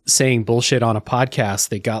people saying bullshit on a podcast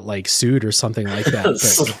that got like sued or something like that.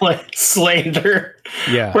 Slander.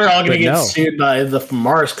 Yeah, we're all gonna get sued by the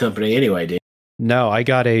Mars company anyway, dude. No, I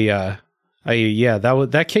got that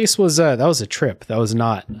case was that was a trip. That was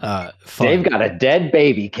not fun. They've got a dead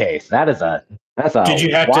baby case. That's a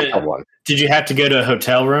wild one. Did you have to go to a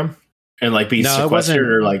hotel room and like be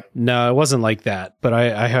sequestered or like? No, it wasn't like that. But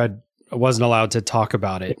I wasn't allowed to talk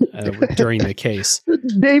about it during the case.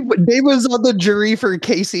 Dave was on the jury for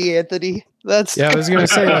Casey Anthony. I was gonna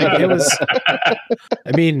say like it was.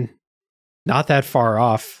 I mean, not that far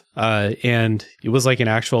off, and it was like an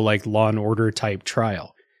actual like Law and Order type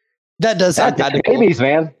trial. That does sound Dead kind of cool. babies,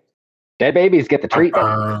 man. Dead babies get the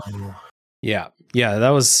treatment. Yeah. Yeah, that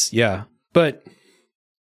was But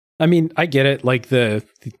I mean, I get it. Like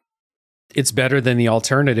it's better than the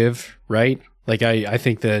alternative, right? Like I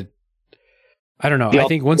think that I don't know. I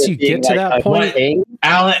think once you get to that point,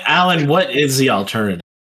 Alan, what is the alternative?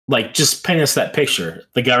 Like, just paint us that picture.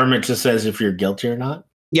 The government just says if you're guilty or not.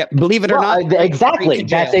 Yep, believe it or not. Exactly.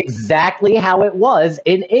 That's exactly how it was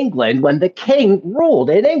in England when the king ruled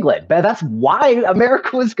in England. But that's why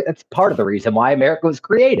it's part of the reason why America was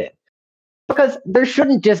created. Because there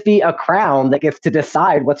shouldn't just be a crown that gets to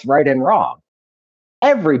decide what's right and wrong.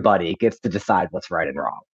 Everybody gets to decide what's right and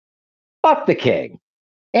wrong. Fuck the king.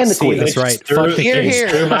 And the queen. That's right. Fuck the king.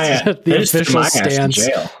 The official stance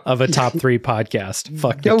of a top 3 podcast.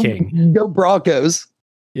 Fuck the king. Go Broncos.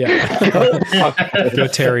 Yeah. Go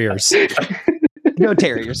Terriers. Go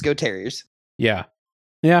Terriers. Go Terriers. Yeah.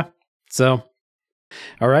 Yeah. So,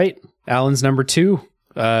 all right. Alan's number 2.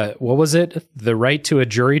 What was it? The right to a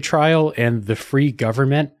jury trial and the free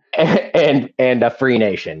government? And a free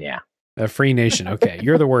nation. Yeah. A free nation. Okay.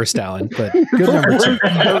 You're the worst, Alan, but good number 2.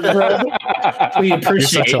 We appreciate You're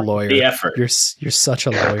such a lawyer. The effort. You're such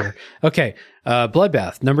a lawyer. Okay.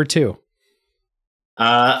 Bloodbath, number 2.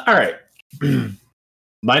 All right.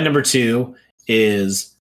 My number 2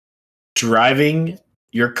 is driving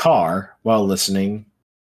your car while listening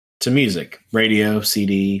to music, radio,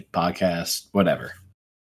 CD, podcast, whatever.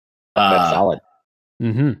 That's solid.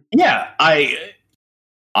 Mm-hmm. Yeah,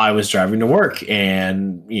 I was driving to work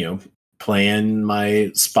and playing one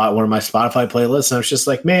of my Spotify playlists, and I was just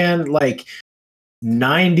like, man, like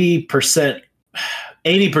 90%,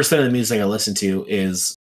 80% of the music I listen to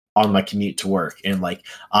is on my commute to work. And like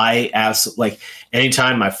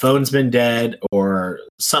anytime my phone's been dead or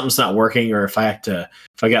something's not working, or if I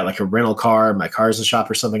got like a rental car, my car's in the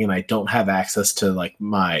shop or something, and I don't have access to like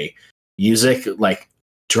my music, like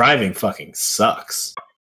driving fucking sucks.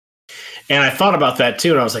 And I thought about that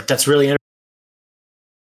too, and I was like, that's really interesting.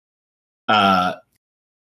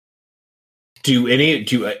 Do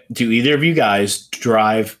either of you guys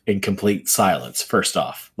drive in complete silence? First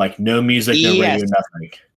off, like no music, no radio,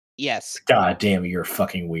 nothing. Yes. God damn it, you're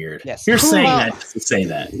fucking weird. Yes. You're saying that just to say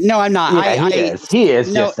that. No, I'm not. Yeah, he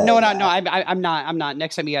is. No, I'm not.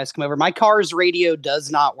 Next time you guys come over, my car's radio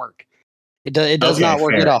does not work. It does not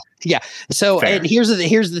work at all. Yeah. So and here's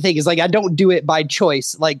the thing is, like, I don't do it by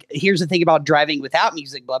choice. Like, here's the thing about driving without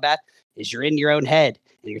music, Bloodbath, is you're in your own head.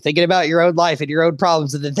 And you're thinking about your own life and your own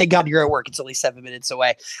problems, and then thank God you're at work. It's only 7 minutes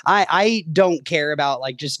away. I don't care about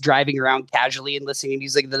like just driving around casually and listening to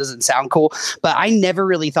music that doesn't sound cool. But I never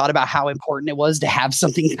really thought about how important it was to have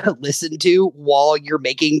something to listen to while you're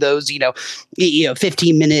making those,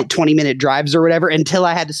 15-minute, 20-minute drives or whatever, until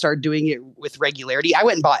I had to start doing it with regularity. I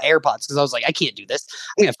went and bought AirPods because I was like, I can't do this.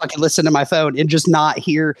 I'm gonna fucking listen to my phone and just not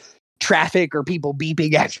hear traffic or people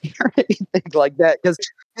beeping at me or anything like that, because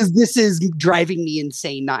this is driving me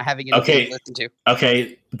insane not having anything to listen to.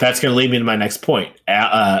 Okay, that's going to lead me to my next point.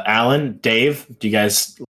 Alan, Dave, do you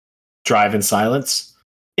guys drive in silence?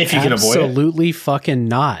 If you can avoid it. Absolutely fucking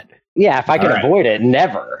not. Yeah, if I can avoid it,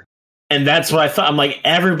 never. And that's what I thought. I'm like,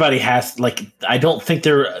 everybody has, like, I don't think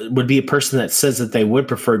there would be a person that says that they would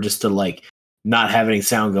prefer just to, like, not have any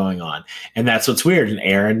sound going on. And that's what's weird. And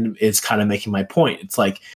Aaron is kind of making my point. It's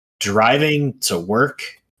like, driving to work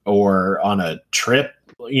or on a trip,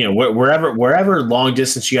 wherever long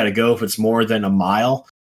distance you got to go, if it's more than a mile,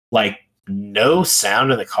 like no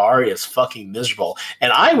sound in the car is fucking miserable.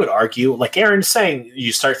 And I would argue, like Aaron's saying,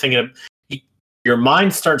 you start thinking your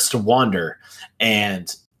mind starts to wander,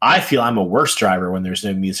 and I feel I'm a worse driver when there's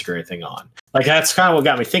no music or anything on. Like, that's kind of what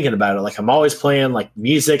got me thinking about it. Like, I'm always playing like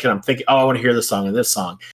music and I'm thinking, oh, I want to hear this song and this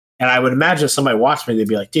song. And I would imagine if somebody watched me, they'd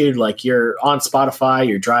be like, dude, like, you're on Spotify,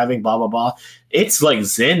 you're driving, blah, blah, blah. It's like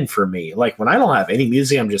zen for me. Like, when I don't have any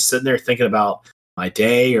music, I'm just sitting there thinking about my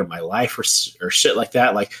day or my life or shit like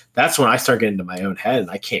that. Like, that's when I start getting into my own head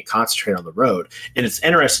and I can't concentrate on the road. And it's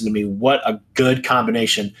interesting to me what a good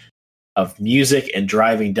combination of music and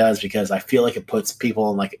driving does, because I feel like it puts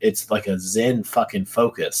people in, like, it's like a zen fucking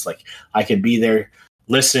focus. Like, I could be there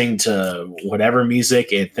listening to whatever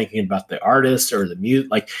music and thinking about the artist or the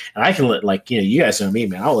music, like, and I can you guys know me,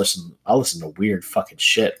 man. I'll listen to weird fucking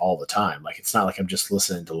shit all the time. Like, it's not like I'm just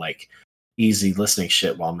listening to like easy listening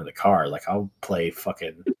shit while I'm in the car. Like, I'll play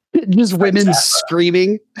fucking just women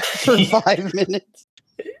screaming for 5 minutes.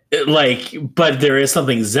 Like, but there is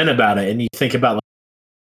something zen about it, and you think about,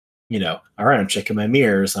 like, all right, I'm checking my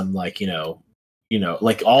mirrors. I'm like,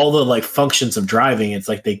 like all the like functions of driving, it's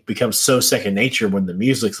like they become so second nature when the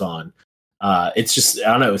music's on. It's just,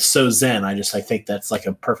 I don't know, it's so zen. I think that's like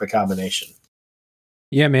a perfect combination.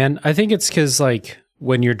 Yeah, man. I think it's because like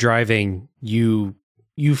when you're driving, you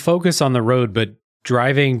focus on the road, but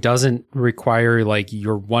driving doesn't require like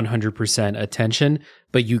your 100% attention,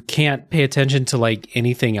 but you can't pay attention to like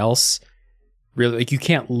anything else. Really, like you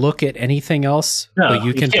can't look at anything else, No, but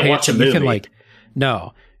you can can't watch a You movie. can like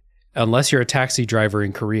no, unless you're a taxi driver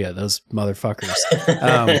in Korea, those motherfuckers.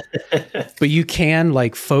 But you can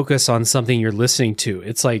like focus on something you're listening to.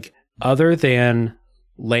 It's like other than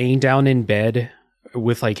laying down in bed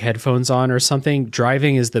with like headphones on or something,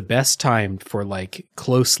 driving is the best time for like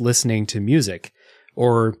close listening to music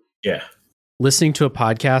or Yeah. listening to a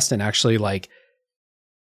podcast and actually like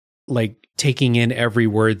taking in every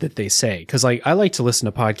word that they say. Cause like I like to listen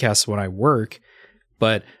to podcasts when I work,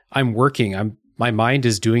 but I'm working. My mind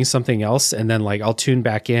is doing something else. And then like I'll tune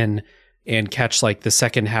back in and catch like the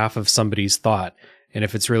second half of somebody's thought. And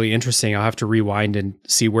if it's really interesting, I'll have to rewind and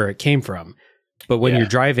see where it came from. But when you're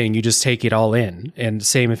driving, you just take it all in. And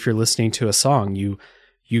same if you're listening to a song,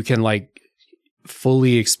 you can like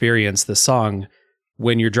fully experience the song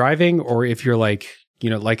when you're driving, or if you're like, you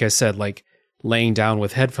know, like I said, like laying down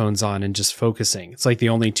with headphones on and just focusing. It's like the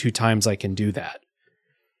only 2 times I can do that.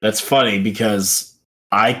 That's funny because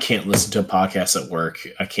I can't listen to a podcast at work.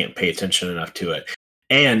 I can't pay attention enough to it.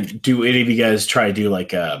 And do any of you guys try to do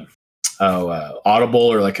like Audible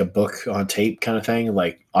or like a book on tape kind of thing,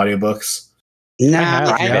 like audiobooks? Nah,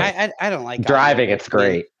 have, I don't like Driving, audio. it's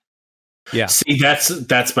great. Yeah. See,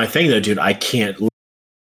 that's my thing though, dude. I can't,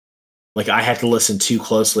 like, I have to listen too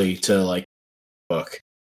closely to like book.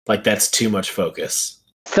 Like that's too much focus.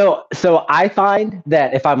 So I find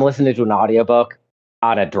that if I'm listening to an audiobook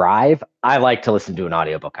on a drive, I like to listen to an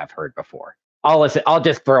audiobook I've heard before. I'll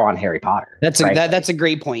just throw on Harry Potter. That's a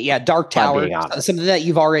great point. Yeah, Dark Tower, something that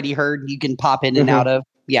you've already heard, you can pop in and out of.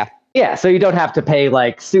 Yeah. Yeah, so you don't have to pay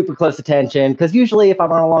like super close attention, because usually if I'm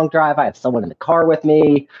on a long drive, I have someone in the car with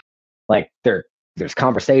me. Like there's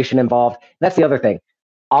conversation involved. That's the other thing.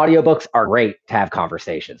 Audiobooks are great to have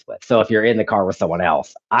conversations with. So if you're in the car with someone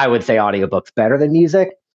else, I would say audiobooks better than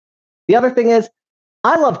music. The other thing is,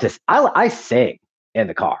 I sing in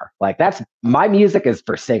the car. Like that's my music is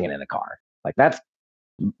for singing in the car. Like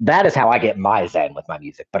that is how I get my zen with my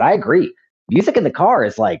music. But I agree, music in the car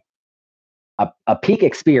is like a peak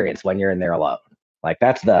experience when you're in there alone. Like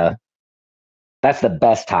that's the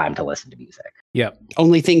best time to listen to music. Yep.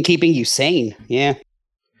 Only thing keeping you sane. Yeah.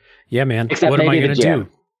 Yeah, man. Except what am I maybe going to do?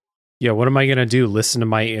 Yeah, what am I going to do? Listen to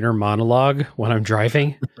my inner monologue when I'm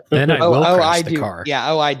driving? Then I will crash the car.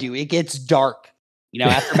 Yeah, I do. It gets dark. You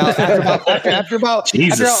know, after about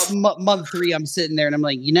month 3, I'm sitting there and I'm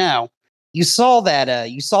like, you saw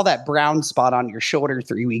that brown spot on your shoulder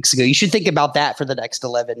 3 weeks ago. You should think about that for the next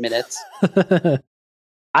 11 minutes.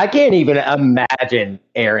 I can't even imagine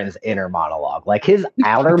Aaron's inner monologue. Like his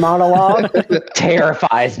outer monologue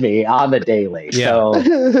terrifies me on the daily. Yeah. So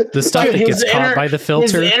the stuff that gets caught by the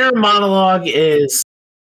filter. His inner monologue is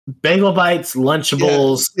bagel bites,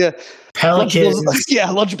 Lunchables, Pelicans.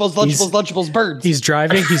 Lunchables, birds. He's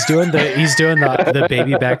driving. He's doing the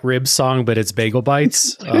baby back rib song, but it's bagel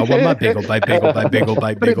bites. What my bagel bite, bagel bite, bagel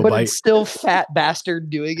bite, bagel but bite. It's still fat bastard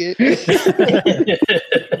doing it.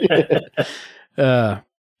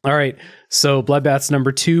 All right. So Bloodbath's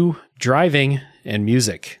number 2, driving and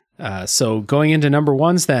music. So going into number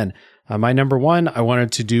 1s then. My number 1, I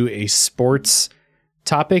wanted to do a sports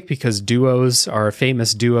topic because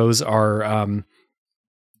famous duos are,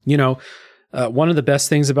 one of the best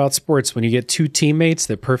things about sports when you get 2 teammates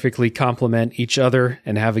that perfectly complement each other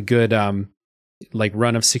and have a good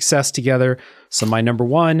run of success together. So my number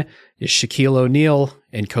 1 is Shaquille O'Neal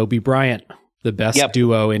and Kobe Bryant, the best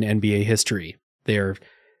duo in NBA history. They're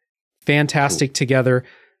fantastic together.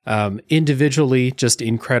 Individually, just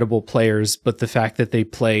incredible players, but the fact that they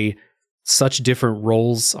play such different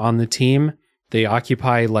roles on the team, they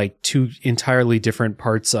occupy like 2 entirely different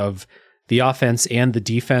parts of the offense and the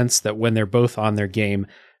defense, that when they're both on their game,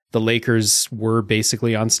 the Lakers were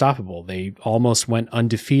basically unstoppable. They almost went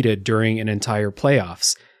undefeated during an entire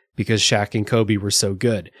playoffs because Shaq and Kobe were so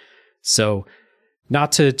good. So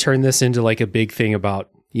not to turn this into like a big thing about,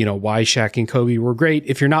 why Shaq and Kobe were great.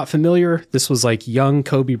 If you're not familiar, this was like young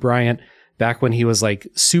Kobe Bryant back when he was like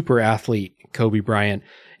super athlete Kobe Bryant.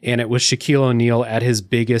 And it was Shaquille O'Neal at his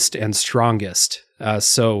biggest and strongest.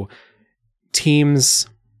 So teams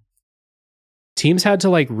had to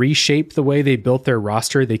like reshape the way they built their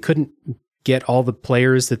roster. They couldn't get all the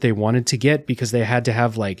players that they wanted to get because they had to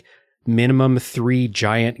have like minimum 3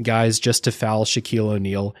 giant guys just to foul Shaquille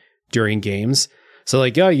O'Neal during games. So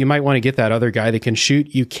like, you might want to get that other guy that can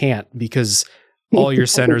shoot. You can't because all your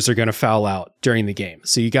centers are going to foul out during the game.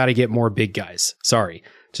 So you got to get more big guys. Sorry,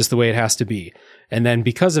 just the way it has to be. And then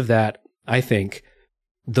because of that, I think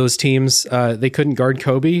those teams, they couldn't guard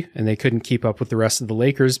Kobe and they couldn't keep up with the rest of the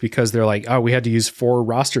Lakers because they're like, oh, we had to use 4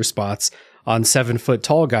 roster spots on 7-foot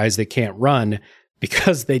tall guys that can't run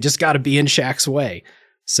because they just got to be in Shaq's way.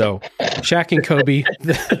 So Shaq and Kobe,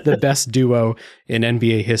 the best duo in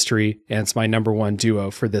NBA history. And it's my number 1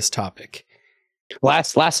 duo for this topic.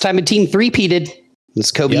 Last time a team three-peated,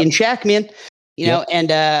 it's Kobe Yep. and Shaq, man. You know,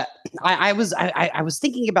 Yep. and I was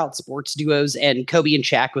thinking about sports duos, and Kobe and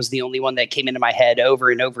Shaq was the only one that came into my head over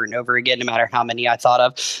and over and over again, no matter how many I thought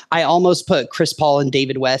of. I almost put Chris Paul and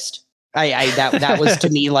David West. That was to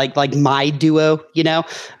me like my duo. You know,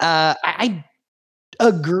 I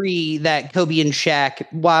agree that Kobe and Shaq,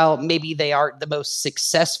 while maybe they aren't the most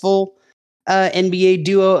successful NBA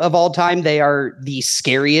duo of all time, they are the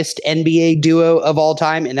scariest NBA duo of all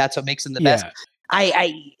time, and that's what makes them the best.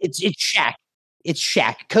 It's Shaq. It's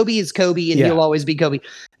Shaq. Kobe is Kobe, and Yeah. he'll always be Kobe.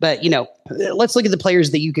 But, you know, let's look at the players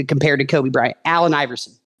that you could compare to Kobe Bryant. Allen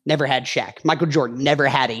Iverson never had Shaq. Michael Jordan never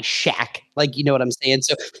had a Shaq. Like, you know what I'm saying?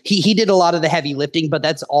 So he did a lot of the heavy lifting, but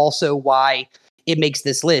that's also why it makes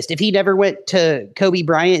this list. If he never went to Kobe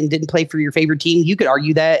Bryant and didn't play for your favorite team, you could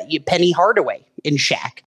argue that Penny Hardaway and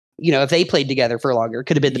Shaq, you know, if they played together for longer,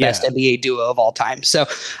 could have been the best NBA duo of all time. So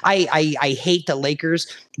I hate the Lakers,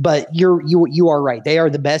 but you are right. They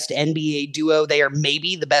are the best NBA duo. They are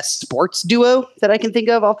maybe the best sports duo that I can think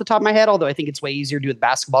of off the top of my head. Although I think it's way easier to do with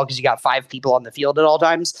basketball because you got 5 people on the field at all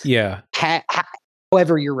times. Yeah.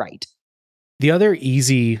 However, you're right. The other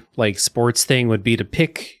easy like sports thing would be to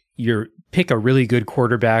pick a really good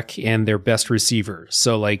quarterback and their best receiver.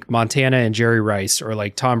 So like Montana and Jerry Rice, or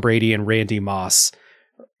like Tom Brady and Randy Moss,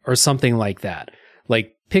 or something like that.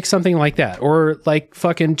 Like pick something like that. Or like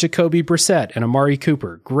fucking Jacoby Brissett and Amari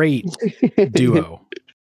Cooper. Great duo.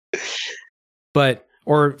 But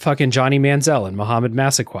or fucking Johnny Manziel and Mohamed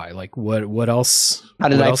Massaquoi. Like what else? How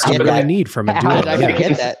did what I else do you forget really that? need from a How duo? did I Yeah.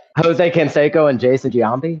 forget that? Jose Canseco and Jason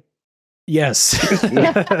Giambi. Yes.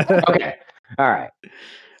 Okay. All right.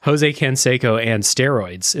 Jose Canseco and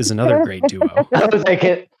steroids is another great duo.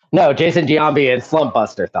 Jason Giambi and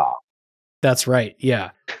Slumpbuster Thaw. That's right. Yeah.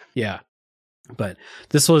 Yeah. But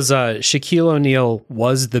this was Shaquille O'Neal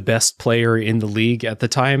was the best player in the league at the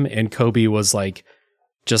time, and Kobe was like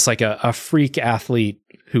just like a freak athlete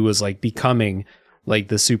who was like becoming like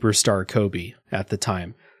the superstar Kobe at the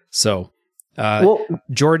time. So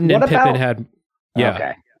Jordan and Pippen had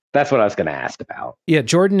Okay. That's what I was going to ask about. Yeah,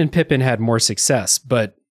 Jordan and Pippen had more success,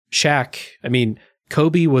 but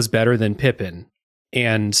Kobe was better than Pippen,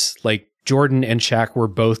 and like Jordan and Shaq were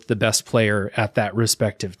both the best player at that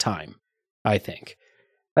respective time, I think.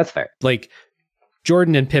 That's fair. Like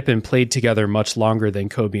Jordan and Pippen played together much longer than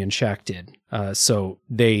Kobe and Shaq did. So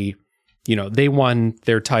they won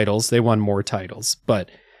their titles, they won more titles,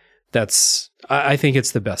 but I think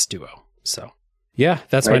it's the best duo. So yeah,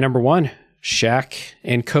 that's my number 1, Shaq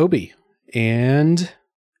and Kobe. And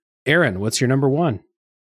Aaron, what's your number 1?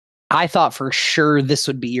 I thought for sure this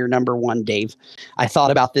would be your number 1, Dave. I thought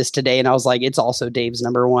about this today and I was like, it's also Dave's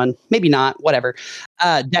number 1. Maybe not, whatever.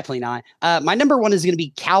 Definitely not. My number 1 is going to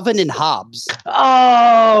be Calvin and Hobbes.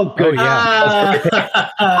 Oh, good. Oh, yeah.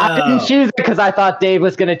 I didn't choose it because I thought Dave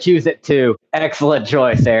was going to choose it too. Excellent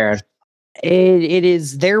choice, Aaron. It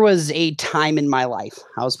is. There was a time in my life.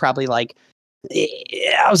 I was probably like,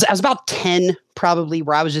 I was about 10 probably,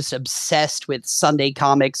 where I was just obsessed with Sunday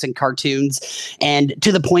comics and cartoons, and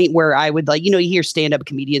to the point where I would you hear stand-up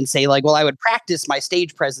comedians say like, well, I would practice my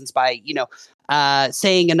stage presence by,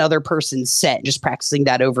 saying another person's set, just practicing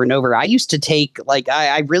that over and over. I used to take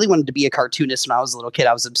I really wanted to be a cartoonist when I was a little kid.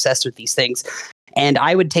 I was obsessed with these things. And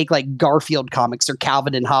I would take like Garfield comics or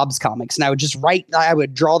Calvin and Hobbes comics, and I would just I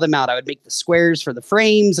would draw them out. I would make the squares for the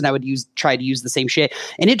frames, and I would try to use the same shit.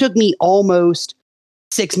 And it took me almost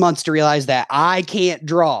 6 months to realize that I can't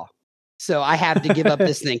draw. So I have to give up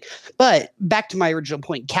this thing. But back to my original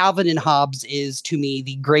point, Calvin and Hobbes is to me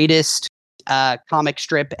the greatest comic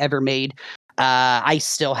strip ever made. I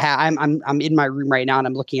still have. I'm in my room right now, and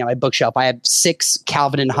I'm looking at my bookshelf. I have 6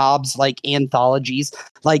 Calvin and Hobbes anthologies.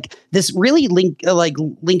 Like this really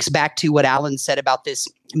links back to what Alan said about this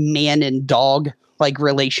man and dog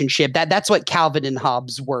relationship. That's what Calvin and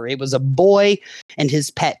Hobbes were. It was a boy and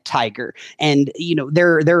his pet tiger. And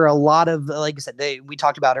there are a lot of, like I said, we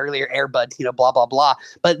talked about earlier, Air Bud, blah blah blah.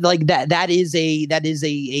 But that is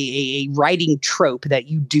a writing trope that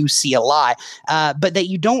you do see a lot, but that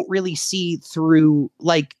you don't really see through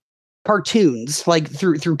cartoons,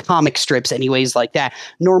 through comic strips anyways. Like that,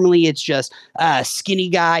 normally it's just skinny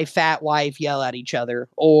guy, fat wife yell at each other,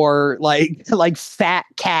 or like fat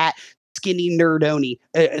cat, skinny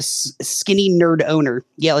nerd owner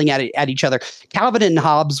yelling at each other. Calvin and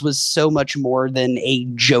Hobbes was so much more than a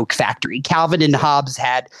joke factory. Calvin and Hobbes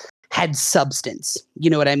had substance. You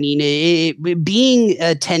know what I mean? Being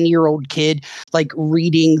a 10-year-old kid, like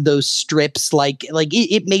reading those strips, like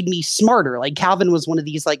it made me smarter. Like Calvin was one of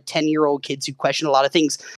these like 10-year-old kids who question a lot of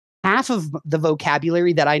things. Half of the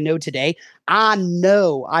vocabulary that I know today, I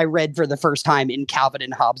know I read for the first time in Calvin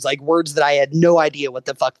and Hobbes, like words that I had no idea what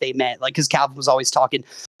the fuck they meant. Like, because Calvin was always talking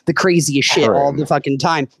the craziest shit all the fucking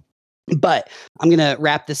time. But I'm going to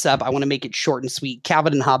wrap this up. I want to make it short and sweet.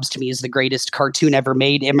 Calvin and Hobbes to me is the greatest cartoon ever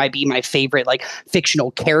made. It might be my favorite like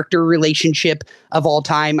fictional character relationship of all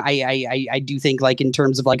time. I do think like in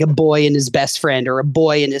terms of like a boy and his best friend, or a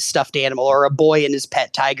boy and his stuffed animal, or a boy and his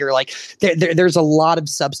pet tiger. Like there's a lot of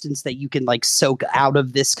substance that you can like soak out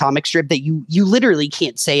of this comic strip that you literally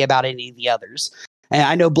can't say about any of the others. And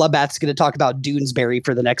I know Bloodbath's going to talk about Doonesbury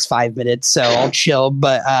for the next 5 minutes, so I'll chill.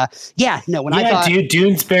 But I thought, dude,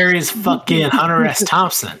 Doonesbury is fucking Hunter S.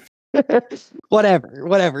 Thompson.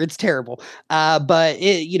 whatever, it's terrible. But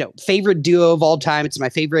favorite duo of all time. It's my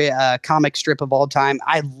favorite comic strip of all time.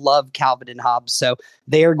 I love Calvin and Hobbes, so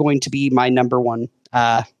they are going to be my number one.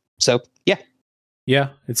 Yeah,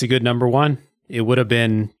 it's a good number one. It would have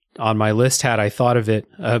been on my list had I thought of it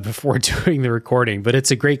before doing the recording, but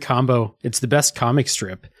it's a great combo. It's the best comic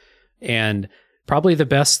strip and probably the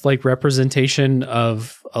best like representation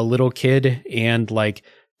of a little kid and like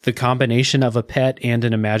the combination of a pet and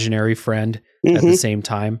an imaginary friend at the same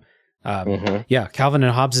time. Yeah, Calvin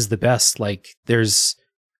and Hobbes is the best. Like there's,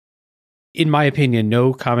 in my opinion,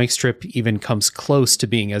 no comic strip even comes close to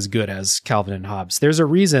being as good as Calvin and Hobbes. There's a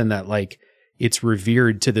reason that like it's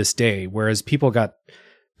revered to this day, whereas people got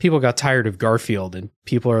tired of Garfield, and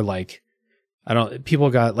people are like,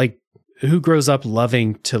 who grows up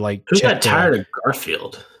loving to like, who got tired of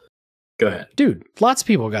Garfield? Go ahead. Dude, lots of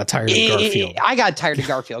people got tired of Garfield. I got tired of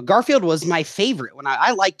Garfield. Garfield was my favorite when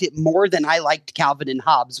I liked it more than I liked Calvin and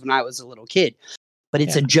Hobbes when I was a little kid. But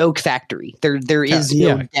it's a joke factory. There is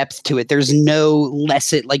no depth to it. There's no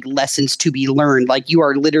lessons to be learned. Like you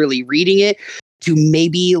are literally reading it to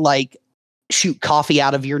maybe like shoot coffee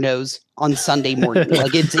out of your nose on Sunday morning.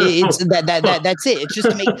 Like it's that's it. It's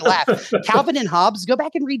just to make you laugh. Calvin and Hobbes, go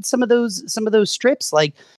back and read some of those strips.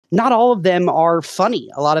 Like not all of them are funny.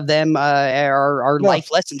 A lot of them are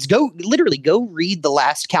life lessons. Go read the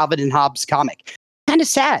last Calvin and Hobbes comic. Kind of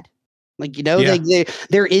sad. Like,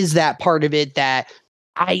 there is that part of it that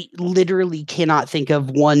I literally cannot think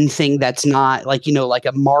of one thing that's not like, like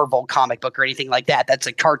a Marvel comic book or anything like that. That's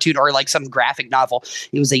a cartoon or like some graphic novel.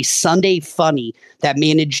 It was a Sunday funny that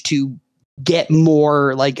managed to get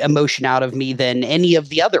more like emotion out of me than any of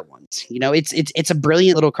the other ones. It's a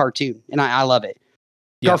brilliant little cartoon and I love it.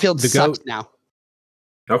 Yeah, Garfield sucks now.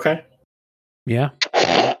 Okay. Yeah.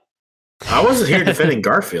 I wasn't here defending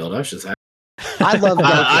Garfield. I was just I love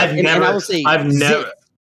Garfield. I will say I've never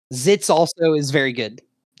Zitz also is very good.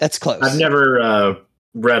 That's close. I've never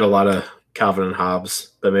read a lot of Calvin and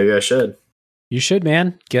Hobbes, but maybe I should. You should,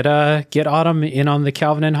 man. Get Autumn in on the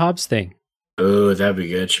Calvin and Hobbes thing. Oh, that'd be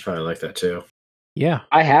good. She'd probably like that too. Yeah.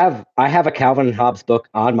 I have a Calvin and Hobbes book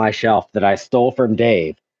on my shelf that I stole from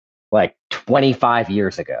Dave like 25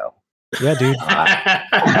 years ago. Yeah, dude.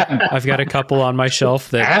 I've got a couple on my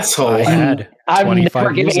shelf that I had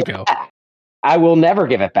 25 years ago. I will never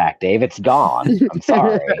give it back, Dave. It's gone. I'm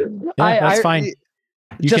sorry. Yeah, that's fine.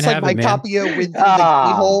 You just can like have my it, copy of with the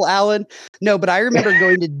keyhole, Alan. No, but I remember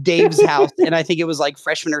going to Dave's house, and I think it was like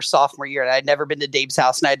freshman or sophomore year, and I'd never been to Dave's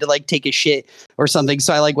house, and I had to like take a shit or something.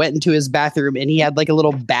 So I like went into his bathroom, and he had like a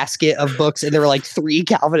little basket of books, and there were like 3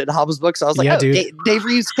 Calvin and Hobbes books. So I was like, Dave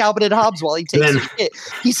reads Calvin and Hobbes while he takes a shit.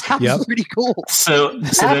 He sounds pretty cool. So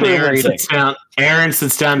then Aaron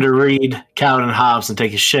sits down to read Calvin and Hobbes and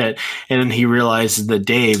take a shit, and then he realizes that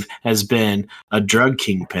Dave has been a drug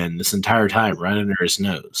kingpin this entire time, right under his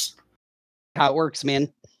nose. How it works,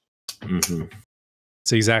 man. Mm-hmm.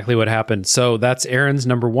 That's exactly what happened. So that's Aaron's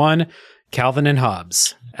number 1, Calvin and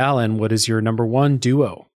Hobbes. Alan, what is your number 1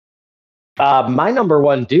 duo? My number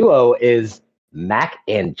 1 duo is Mac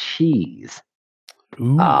and Cheese.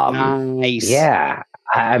 Ooh, nice. Yeah.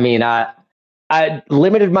 I mean, I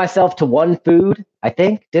limited myself to one food, I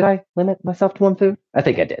think. Did I limit myself to one food? I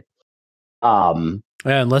think I did.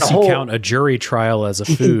 Yeah, unless you count a jury trial as a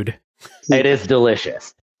food. It is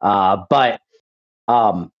delicious. Yeah,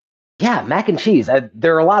 mac and cheese.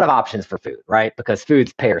 There are a lot of options for food, right? Because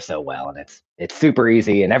foods pair so well, and it's super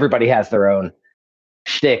easy, and everybody has their own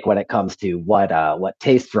shtick when it comes to what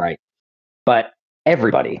tastes right. But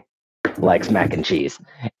everybody likes mac and cheese,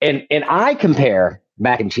 and I compare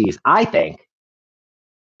mac and cheese, I think,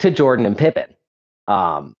 to Jordan and Pippen.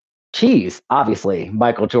 Cheese, obviously,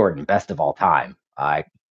 Michael Jordan, best of all time. I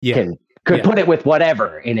could put it with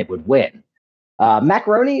whatever and it would win.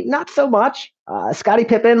 Macaroni, not so much. Scottie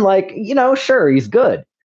Pippen, like, sure, he's good.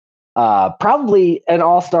 Probably an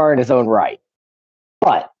all-star in his own right.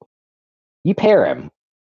 But you pair him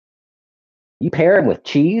with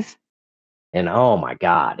cheese, and oh my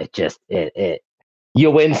God, it you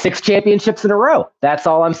win 6 championships in a row. That's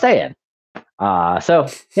all I'm saying. So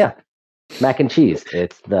yeah, mac and cheese.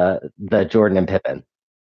 It's the Jordan and Pippen.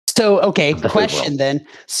 So, okay, question then.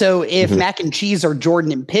 So if mac and cheese are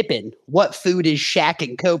Jordan and Pippen, what food is Shaq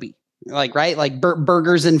and Kobe? Like, right? Like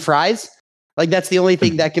burgers and fries? Like, that's the only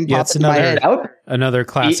thing that can pop in my head. Another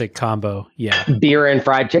classic combo. Yeah. Beer and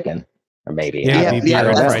fried chicken. Or maybe. Beer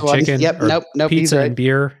and fried chicken. Yep. Nope. Pizza and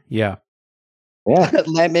beer. Yeah. Yeah.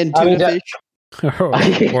 Lamb and tuna fish.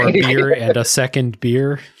 or beer and a second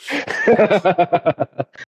beer.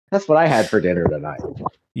 That's what I had for dinner tonight.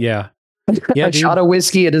 Yeah. Yeah, a shot of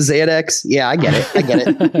whiskey and a Xanax. Yeah, I get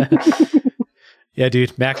it. Yeah,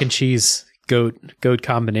 dude. Mac and cheese, goat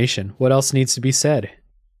combination. What else needs to be said?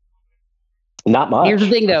 Not much. Here's the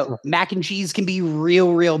thing, though. Mac and cheese can be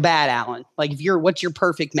real, real bad, Alan. Like, what's your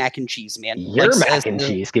perfect mac and cheese, man? Your mac and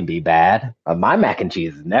cheese can be bad. My mac and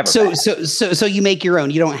cheese is never bad. So you make your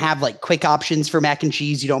own. You don't have like quick options for mac and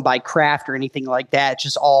cheese. You don't buy Kraft or anything like that. It's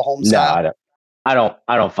just all home style. No, I don't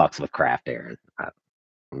fucks with Kraft, Aaron.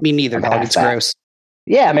 Me neither, dog. It's gross.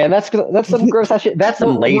 Yeah, man, that's some gross shit. That's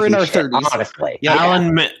some lazy We're in our shit, 30s. honestly. Yeah,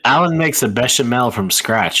 Alan makes a bechamel from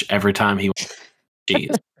scratch every time he wants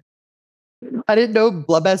cheese. I didn't know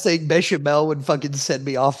Bloodbath saying bechamel would fucking send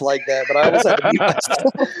me off like that, but I almost had to mute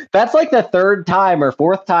myself. That's like the 3rd time or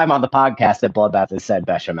 4th time on the podcast that Bloodbath has said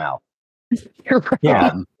bechamel. You're right.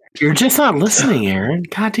 Yeah, you're just not listening, Aaron.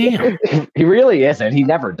 God damn. He really isn't. He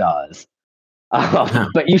never does.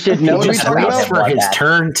 But you should know He just waits for his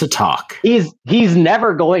turn to talk. He's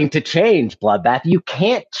never going to change, Bloodbath. You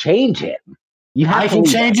can't change him. I can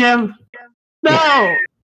change him. No.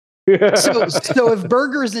 So if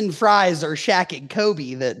burgers and fries are Shaq and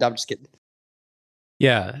Kobe, no, I'm just kidding.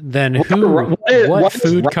 Yeah, then what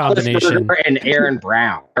food combination? And Aaron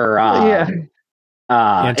Brown or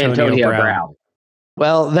Antonio Brown.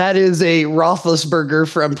 Well, that is a Roethlisberger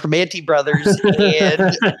from Primanti Brothers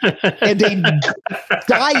and a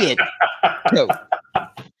diet Coke.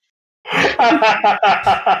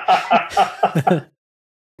 I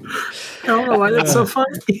don't know why that's so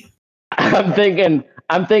funny. I'm thinking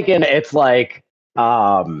it's like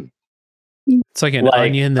it's like an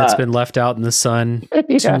onion that's been left out in the sun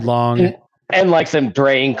too long, and like some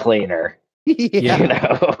drain cleaner. Yeah.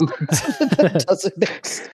 That doesn't make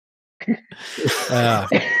sense.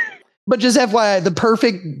 But just FYI, the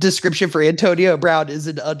perfect description for Antonio Brown is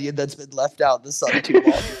an onion that's been left out in the sun too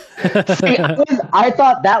long. See, I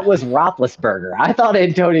thought that was Roethlisberger. I thought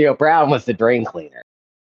Antonio Brown was the drain cleaner.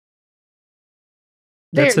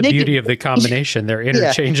 That's the beauty of the combination. They're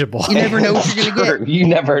interchangeable. You never know what you're going to get. You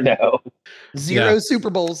never know. Zero Super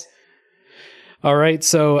Bowls. All right.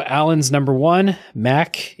 So Alan's number 1,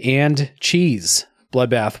 mac and cheese.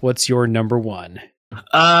 Bloodbath, what's your number 1?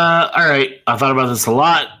 All right. I thought about this a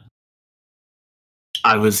lot.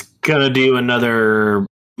 I was going to do another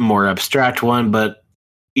more abstract one, but,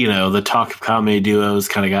 the talk of comedy duos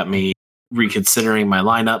kind of got me reconsidering my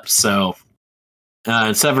lineup. So,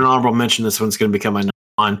 7 honorable mention, this one's going to become my number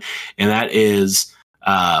 1, and that is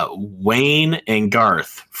Wayne and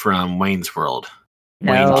Garth from Wayne's World.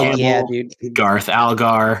 Wayne Campbell, dude. Garth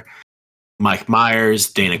Algar, Mike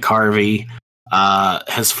Myers, Dana Carvey.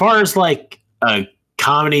 As far as like a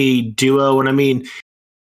comedy duo, and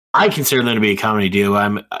I consider them to be a comedy duo.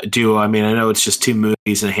 I know it's just 2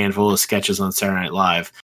 movies and a handful of sketches on Saturday Night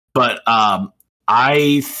Live, but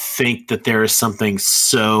I think that there is something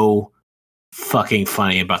so fucking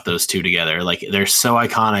funny about those two together. Like, they're so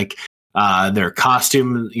iconic. Their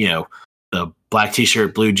costume, the black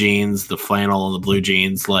t-shirt, blue jeans, the flannel and the blue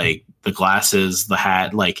jeans, like the glasses, the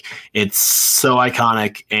hat, like it's so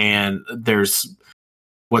iconic. And there's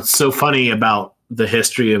what's so funny about the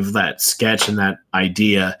history of that sketch and that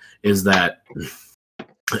idea is that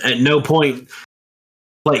at no point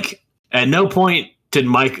did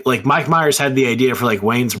Mike Myers had the idea for like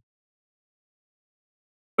Wayne's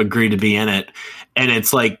agree to be in it. And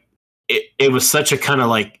it's like, it was such a kind of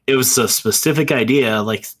like, it was a specific idea,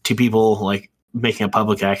 like to people like making a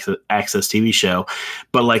public access TV show,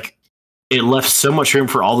 but like it left so much room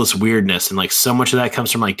for all this weirdness. And like so much of that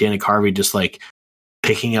comes from like Dana Carvey, just like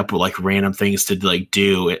picking up like random things to like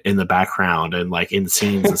do in the background and like in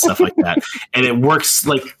scenes and stuff like that. And it works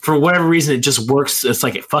like for whatever reason, it just works. It's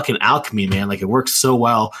like fucking alchemy, man. Like it works so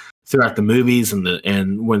well throughout the movies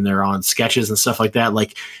and when they're on sketches and stuff like that.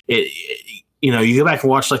 Like it you know, you go back and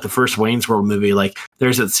watch like the first Wayne's World movie, like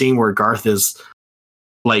there's that scene where Garth is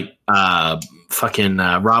like Rob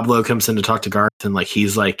Lowe comes in to talk to Garth and like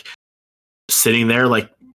he's like sitting there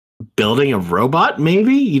like building a robot.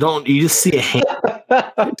 Maybe you just see a hand.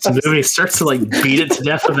 So nobody starts to like beat it to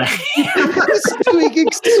death with a hammer.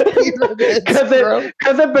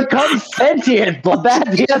 Because it becomes sentient.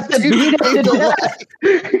 Bloodbath, he has to beat it to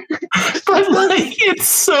death. But like it's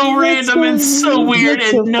so random and so weird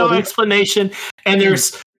and no explanation. And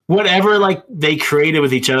there's whatever like they created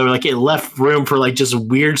with each other, like it left room for like just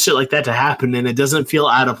weird shit like that to happen, and it doesn't feel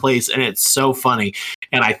out of place, and it's so funny.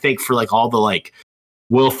 And I think for like all the like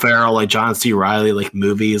Will Ferrell, like John C. Reilly, like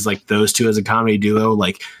movies, like those two as a comedy duo,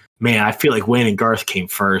 like man, I feel like Wayne and Garth came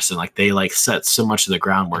first, and like they like set so much of the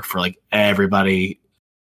groundwork for like everybody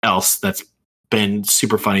else that's been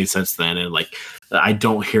super funny since then. And like I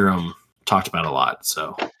don't hear them talked about a lot.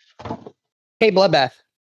 So, Hey, Bloodbath.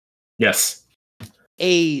 yes.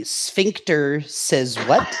 A sphincter says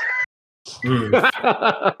what?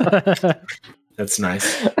 That's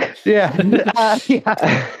nice. Yeah.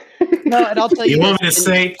 Yeah. No, and I'll tell you. You want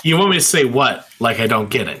me to say what? Like I don't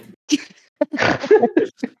get it.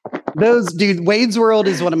 Wayne's World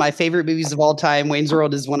is one of my favorite movies of all time. Wayne's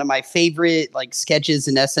World is one of my favorite like sketches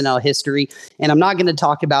in SNL history. And I'm not going to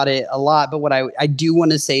talk about it a lot, but what I do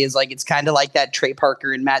want to say is like it's kind of like that Trey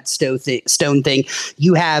Parker and Matt Stone thing.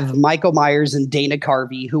 You have Michael Myers and Dana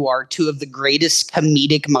Carvey, who are two of the greatest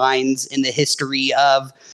comedic minds in the history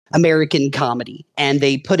of American comedy, and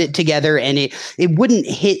they put it together, and it wouldn't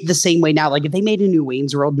hit the same way now. Like if they made a new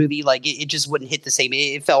Wayne's World movie, like it just wouldn't hit the same.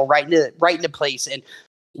 It fell right into place. And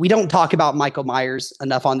we don't talk about Michael Myers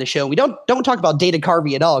enough on the show. We don't talk about Dana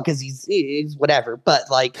Carvey at all because he's whatever. But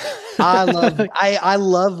like I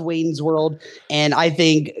love Wayne's World, and I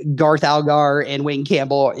think Garth Algar and Wayne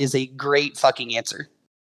Campbell is a great fucking answer.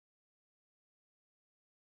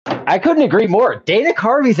 I couldn't agree more. Dana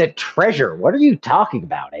Carvey's a treasure. What are you talking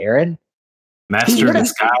about, Aaron? Master of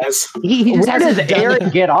disguise. Where does Aaron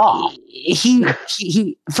get off?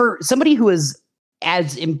 He for somebody who is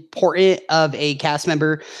as important of a cast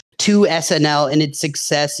member to SNL and its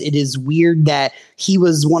success, it is weird that he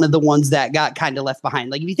was one of the ones that got kind of left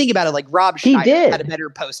behind. Like if you think about it, like Rob Schneider had a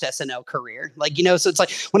better post SNL career. Like, you know, so it's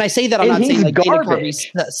like when I say that, I'm not saying like Dana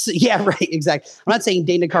Carvey. Yeah, right. Exactly. I'm not saying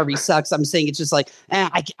Dana Carvey sucks. I'm saying it's just like,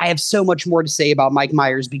 I have so much more to say about Mike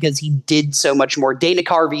Myers because he did so much more. Dana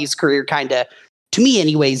Carvey's career kind of, to me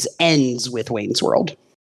anyways, ends with Wayne's World.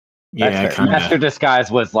 Yeah, Master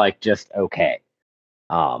Disguise was like just okay.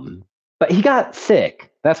 But he got sick.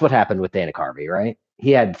 That's what happened with Dana Carvey, right?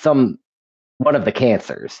 He had one of the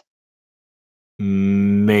cancers.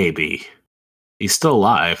 Maybe. He's still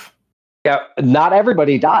alive. Yeah, not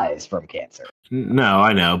everybody dies from cancer. No,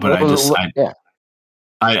 I know, but I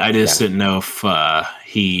just didn't know if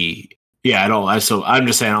he. Yeah, I'm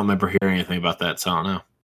just saying I don't remember hearing anything about that, so I don't know.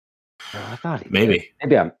 I thought he maybe.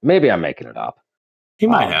 Did. Maybe I'm making it up. He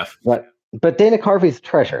might have. But Dana Carvey's a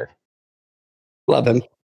treasure. Love him.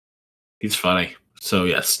 He's funny. So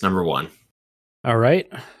yes, number one. All right.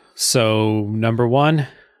 So number one,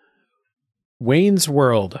 Wayne's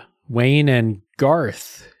World. Wayne and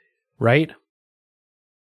Garth, right?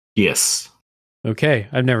 Yes. Okay.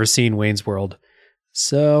 I've never seen Wayne's World.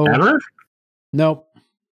 So ever? Nope.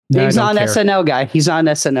 He's on SNL guy. He's on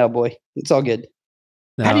SNL, boy. It's all good.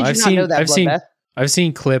 No, How did you not know that, I've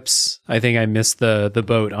seen clips. I think I missed the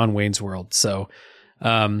boat on Wayne's World. So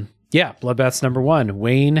yeah, Bloodbath's number one,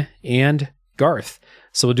 Wayne and Garth.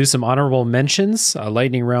 So we'll do some honorable mentions,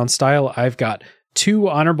 lightning round style. I've got 2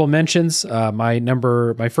 honorable mentions.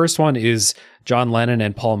 My first one is John Lennon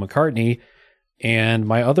and Paul McCartney, and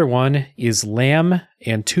my other one is lamb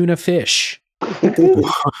and tuna fish.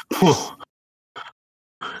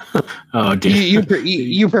 Oh, dude.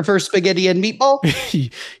 You prefer spaghetti and meatball?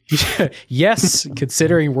 Yes,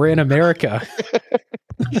 considering we're in America.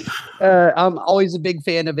 I'm always a big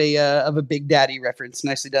fan of a Big Daddy reference.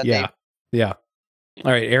 Nicely done, Dave. Yeah.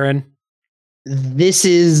 All right, Aaron. This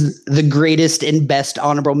is the greatest and best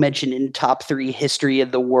honorable mention in top 3 history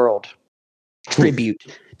of the world. Tribute.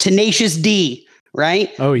 Tenacious D, right?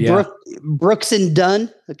 Oh, yeah. Brooks and Dunn,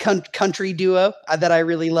 a country duo that I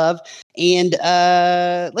really love. And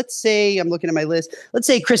let's say, I'm looking at my list, let's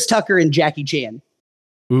say Chris Tucker and Jackie Chan.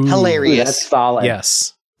 Ooh, hilarious. That's solid.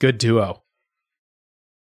 Yes. Good duo.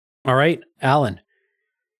 All right, Alan.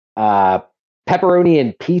 Pepperoni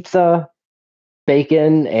and pizza.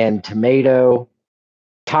 bacon and tomato,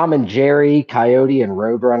 Tom and Jerry, Coyote and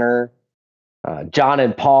Roadrunner, John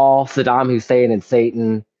and Paul, Saddam Hussein and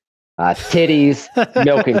Satan, titties,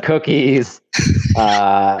 milk and cookies,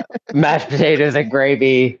 mashed potatoes and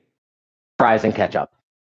gravy, fries and ketchup.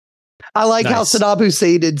 I like how Nice. Saddam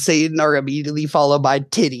Hussein and Satan are immediately followed by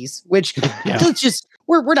titties, which let's just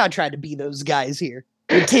we're not trying to be those guys here.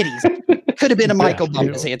 With titties. Could have been a Michael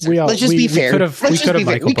Bumpus answer. Let's just be fair. We could have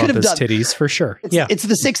Michael We could have Bumpus done titties for sure. It's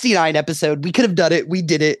the 69 episode. We could have done it. We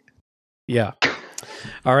did it. Yeah.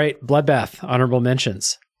 All right, Bloodbath, honorable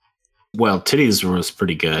mentions. Well, titties was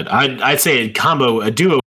pretty good. I'd say a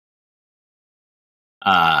duo.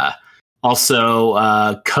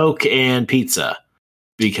 Also, Coke and pizza,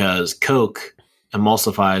 because Coke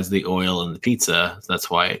emulsifies the oil in the pizza. That's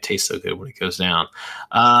why it tastes so good when it goes down.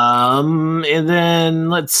 And then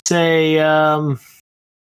let's say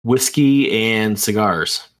whiskey and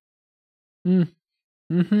cigars.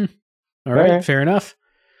 Mm-hmm. All right, Okay. fair enough.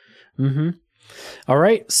 Mm-hmm. All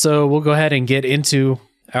right, so we'll go ahead and get into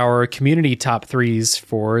our community top threes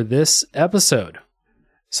for this episode.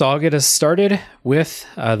 So I'll get us started with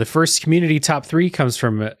the first community top three comes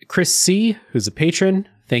from Chris C., who's a patron.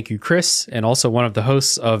 Thank you, Chris, and also one of the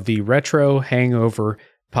hosts of the Retro Hangover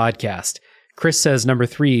podcast. Chris says number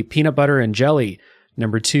 3, peanut butter and jelly.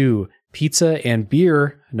 Number 2, pizza and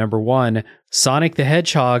beer. Number 1, Sonic the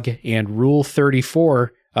Hedgehog and Rule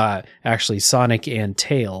 34. Actually, Sonic and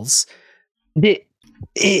Tails.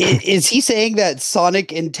 Is he saying that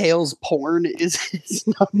Sonic and Tails porn is his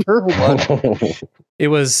number one? It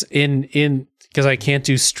was in because I can't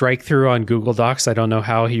do strike through on Google Docs. I don't know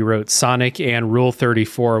how he wrote Sonic and Rule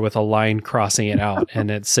 34 with a line crossing it out, and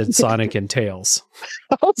it said Sonic and Tails.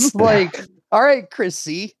 I was like, all right, Chris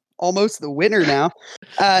C., almost the winner now.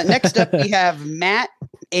 Next up, we have Matt,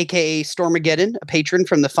 aka Stormageddon, a patron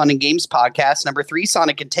from the Fun and Games podcast. Number 3,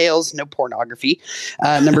 Sonic and Tails, no pornography.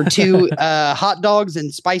 Number 2, hot dogs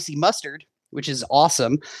and spicy mustard, which is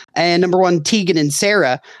awesome. And number 1, Tegan and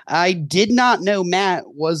Sarah. I did not know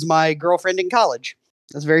Matt was my girlfriend in college.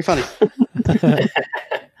 That's very funny.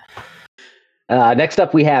 Next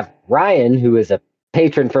up, we have Ryan, who is a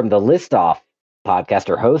patron from the List Off podcast,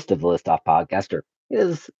 or host of the List Off podcast. Or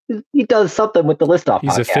he does something with the List Off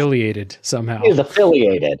He's podcast. affiliated somehow. He's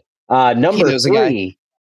affiliated. Number knows a guy. 3,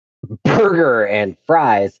 burger and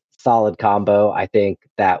fries, solid combo. I think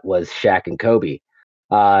that was Shaq and Kobe.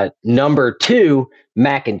 Number 2,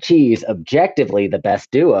 mac and cheese, objectively the best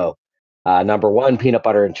duo. Number 1, peanut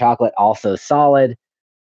butter and chocolate, also solid.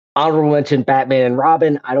 Honorable mention, Batman and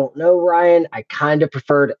Robin. I don't know, Ryan. I kind of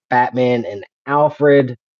preferred Batman and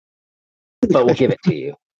Alfred, but we'll give it to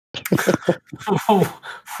you.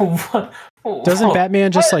 Doesn't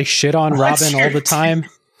Batman just like shit on What's Robin your all the time?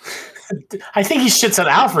 I think he shits on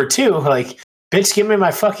Alfred too. Like, bitch, give me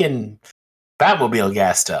my fucking Batmobile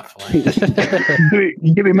gassed up. Like,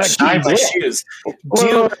 Give me my shine my keys. shoes.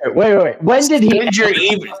 Wait. When did he?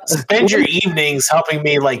 Spend your evenings helping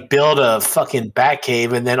me like build a fucking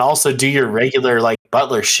Batcave, and then also do your regular like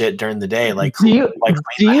butler shit during the day. Like, Do you like do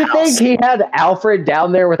clean you my think house. he had Alfred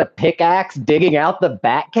down there with a pickaxe digging out the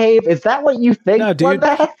Batcave? Is that what you think? No, dude.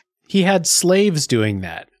 Bloodbath? He had slaves doing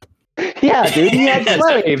that. Yeah, dude. He had Yes.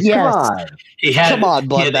 slaves. Yes. Come on. He had, Come on,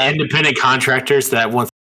 he had Bloodbath. independent contractors that once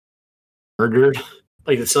murdered.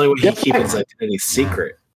 Like, that's the only way he Yeah. keep his identity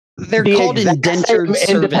secret. They're The called exact indentured same servants,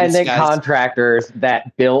 independent guys. contractors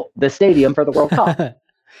that built the stadium for the World Cup.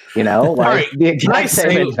 You know, like right. the Can I exact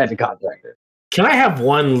same say- independent contractor. Can I have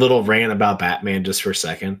one little rant about Batman just for a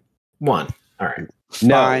second? One. All right.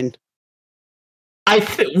 No. Fine.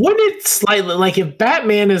 Wouldn't it slightly like if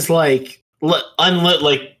Batman is like unlit,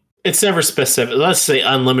 like it's never specific. Let's say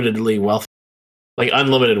unlimitedly wealth, like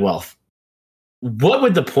unlimited wealth. What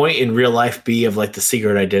would the point in real life be of like the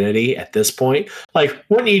secret identity at this point? Like,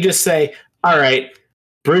 wouldn't you just say, all right,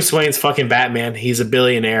 Bruce Wayne's fucking Batman. He's a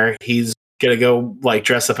billionaire. He's gonna go like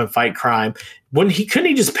dress up and fight crime. Couldn't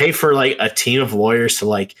he just pay for like a team of lawyers to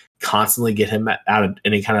like constantly get him out of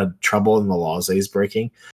any kind of trouble in the laws that he's breaking?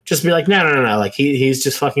 Just be like, no. Like he's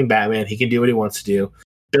just fucking Batman. He can do what he wants to do.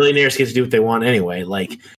 Billionaires get to do what they want anyway.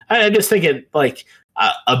 Like I just think it like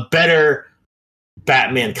a better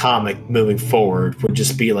Batman comic moving forward would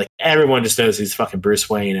just be like everyone just knows he's fucking Bruce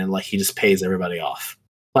Wayne and like he just pays everybody off.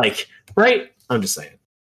 Like, right? I'm just saying.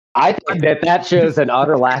 I think that shows an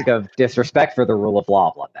utter lack of disrespect for the rule of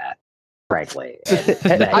law, Bloodbath. Frankly,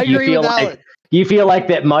 And that I you agree feel with that like one. you feel like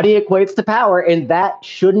that money equates to power, and that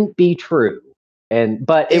shouldn't be true.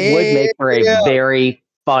 But it would make for a Yeah. very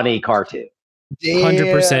funny cartoon.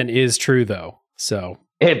 100% is true though. So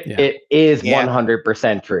It Yeah. it is Yeah.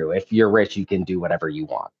 100% true. If you're rich, you can do whatever you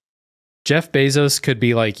want. Jeff Bezos could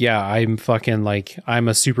be like, yeah, I'm fucking like, I'm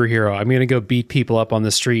a superhero. I'm going to go beat people up on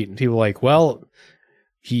the street. And people are like, well,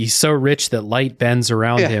 he's so rich that light bends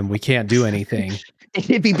around him. We can't do anything.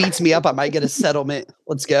 If he beats me up, I might get a settlement.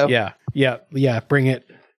 Let's go. Yeah. Bring it.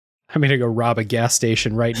 I'm going to go rob a gas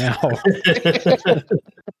station right now.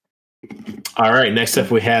 All right. Next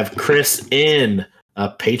up, we have Chris in a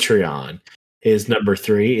Patreon. His number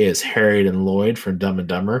 3 is Harriet and Lloyd from Dumb and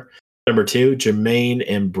Dumber. Number 2, Jermaine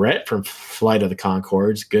and Brett from Flight of the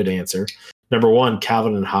Conchords. Good answer. Number 1,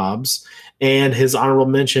 Calvin and Hobbes. And his honorable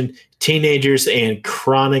mention, teenagers and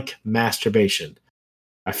chronic masturbation.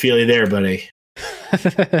 I feel you there, buddy.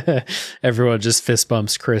 Everyone just fist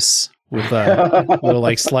bumps Chris with a little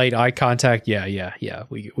like slight eye contact. Yeah.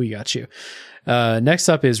 We got you. Next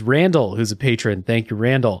up is Randall, who's a patron. Thank you,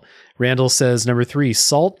 Randall. Randall says number 3,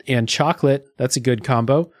 salt and chocolate. That's a good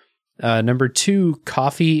combo. Number 2,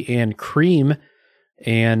 coffee and cream.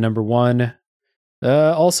 And number 1,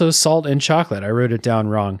 also salt and chocolate. I wrote it down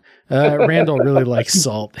wrong. Randall really likes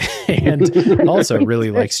salt and also really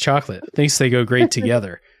likes chocolate. Thinks they go great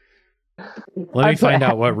together. Let me find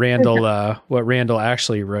out what Randall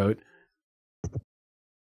actually wrote.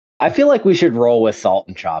 I feel like we should roll with salt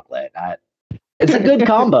and chocolate. It's a good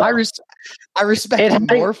combo. I respect him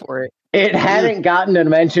more for it. It hadn't gotten a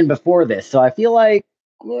mention before this, so I feel like.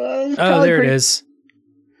 There it is.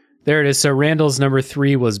 There it is. So Randall's number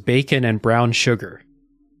 3 was bacon and brown sugar.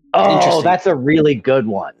 Oh, that's a really good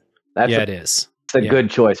one. It is. It's a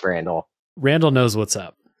good choice, Randall. Randall knows what's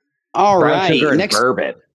up. All brown right. Sugar and Next,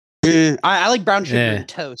 bourbon. I like brown sugar and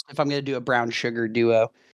toast if I'm going to do a brown sugar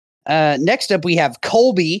duo. Next up, we have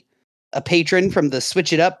Colby, a patron from the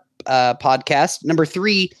Switch It Up podcast. Number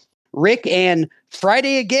 3, Rick and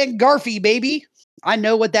Friday Again Garfy, baby. I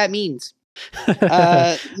know what that means.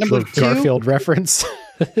 Number 2, Garfield reference.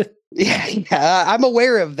 yeah, I'm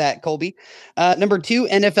aware of that, Colby. Number 2,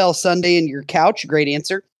 NFL Sunday in your couch. Great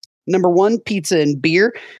answer. Number 1, pizza and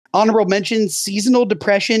beer. Honorable mention, seasonal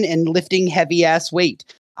depression and lifting heavy ass weight.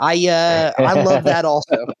 I love that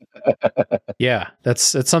also. Yeah,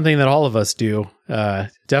 that's something that all of us do.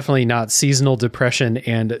 Definitely not seasonal depression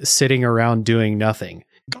and sitting around doing nothing.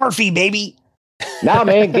 Garfy, baby. Nah,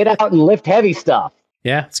 man, get out and lift heavy stuff.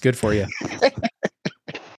 Yeah, it's good for you.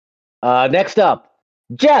 Next up,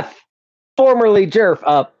 Jeff, formerly Jerf,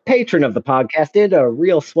 a patron of the podcast and a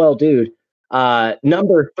real swell dude.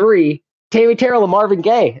 Number 3, Tammy Terrell and Marvin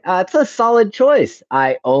Gaye. It's a solid choice.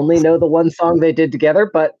 I only know the one song they did together,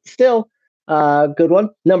 but still, good one.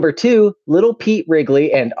 Number 2, Little Pete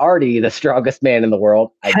Wrigley and Artie, the strongest man in the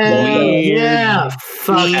world. I don't know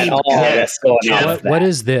at all what's going on with that. What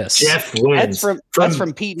is this? Jeff wins. That's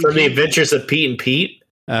from Pete and from Pete. The Adventures of Pete and Pete.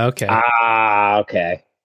 Okay. Okay.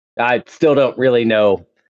 I still don't really know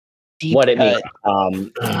Deep what it cut.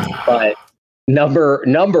 means. But number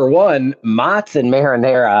 1, Mott's and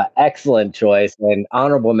Marinara, excellent choice. And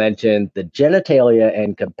honorable mention, the genitalia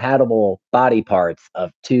and compatible body parts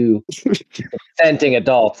of 2 consenting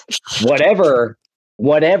adults. Whatever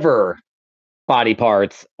body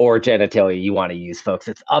parts or genitalia you want to use, folks,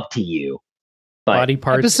 it's up to you. But Body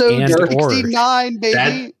parts Episode and or. 69,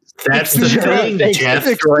 baby. That's the thing, Jeff.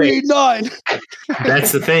 69.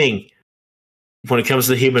 That's the thing. When it comes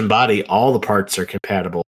to the human body, all the parts are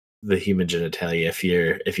compatible with the human genitalia if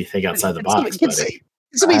you think outside the box, buddy.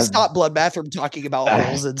 Somebody stop Bloodbath from talking about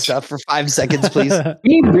holes and stuff for 5 seconds, please.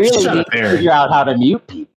 we really Shut need up, to Aaron. figure out how to mute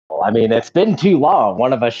people. I mean, it's been too long.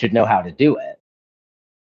 One of us should know how to do it.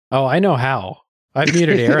 Oh, I know how. I've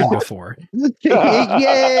muted Aaron before.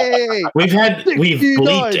 Yay! We've 69.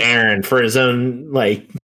 bleeped Aaron for his own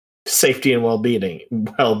safety and well-being. And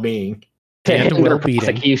Under well-beating.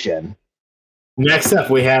 prosecution. Next up,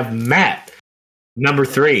 we have Matt, number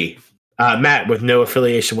 3. Matt with no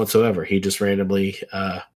affiliation whatsoever. He just randomly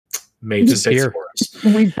made Just some picks here. for us.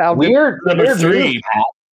 We found Weird. Number weird 3, move, Pat.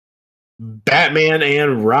 Batman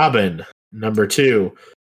and Robin. Number 2,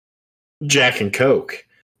 Jack and Coke.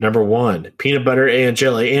 Number 1, peanut butter and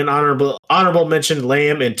jelly. And honorable mention,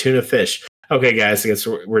 lamb and tuna fish. Okay, guys, I guess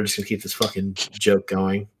we're just gonna keep this fucking joke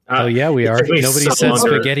going. Oh yeah, we are. took me Nobody so said long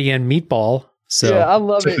to- spaghetti and meatball. So Yeah, I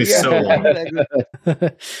love Took it. me so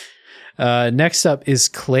long. Next up is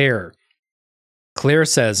Claire. Claire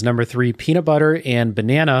says number 3, peanut butter and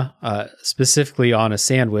banana, specifically on a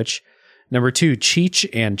sandwich. Number 2, Cheech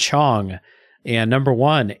and Chong. And number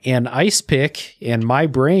 1, an ice pick and my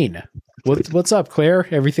brain. What's up, Claire?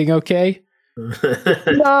 Everything okay?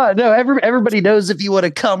 No, everybody knows if you want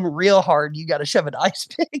to come real hard, you got to shove an ice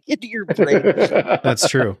pick into your brain. That's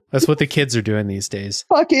true. That's what the kids are doing these days.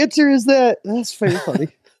 Fuck answer is that? That's very funny.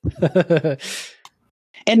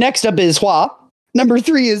 And next up is Hua. Number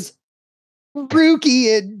 3 is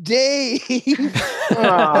Rookie and Dave.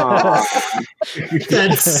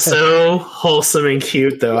 That's so wholesome and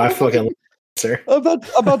cute, though. I fucking love it, sir. I'm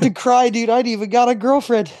about to cry, dude. I ain't even got a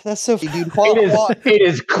girlfriend. That's so funny, dude. It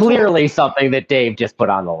is clearly something that Dave just put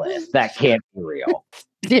on the list. That can't be real.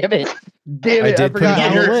 Damn it. Damn I it. did put it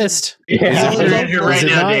forgot. on the list. You get her in here right Is it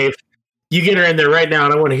now, not? Dave. You get her in there right now,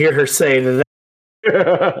 and I want to hear her say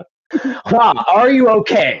that. Wow, are you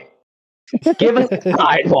okay? Give us a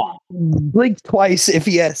sidewalk. Blink twice if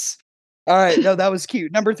yes. All right. No, that was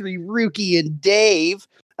cute. Number 3, Rookie and Dave.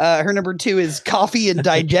 Her number 2 is coffee and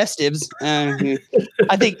digestives.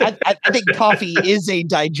 I think coffee is a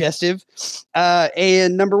digestive.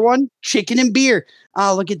 And number 1, chicken and beer.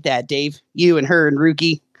 Oh, look at that, Dave. You and her and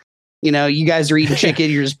Rookie. You know, you guys are eating chicken.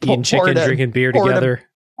 You're just Eating chicken, drinking beer together.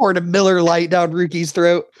 poured a Miller Lite down Rookie's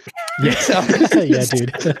throat. Yeah, yeah,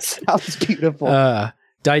 dude. Sounds beautiful.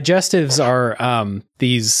 Digestives are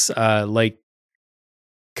these like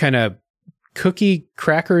kind of cookie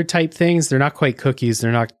cracker type things. They're not quite cookies.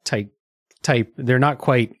 They're not type. They're not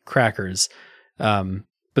quite crackers, but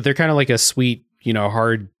they're kind of like a sweet,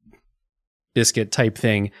 hard biscuit type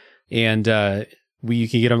thing. And you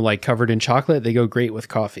can get them like covered in chocolate. They go great with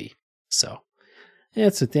coffee. So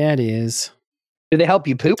that's what that is. Do they help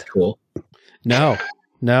you poop? Cool. No.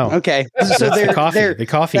 Okay. That's So the coffee. they're- The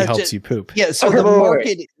coffee that's helps just- you poop. Yeah, so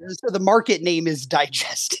the market name is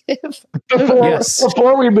digestive.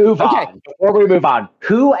 Before we move on,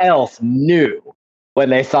 who else knew when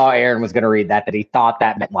they saw Aaron was going to read that he thought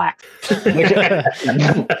that meant lax?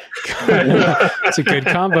 It's a good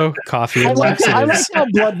combo. Coffee I and like laxatives. how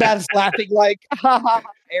Bloodbath's laughing like, ha ha,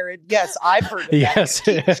 Aaron. Yes, I've heard of that. Yes.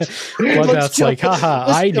 Let's Bloodbath's chill. like, haha,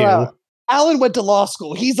 Let's I chill knew. out. Alan went to law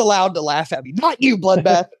school. He's allowed to laugh at me. Not you,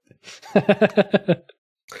 Bloodbath.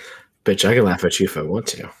 Bitch, I can laugh at you if I want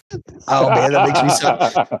to. Oh, man, that makes me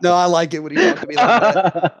so... No, I like it when he talks to me like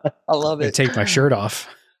that. I love I it. take my shirt off.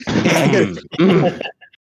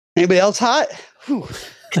 Anybody else hot? Whew.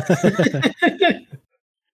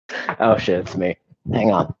 Oh shit, it's me.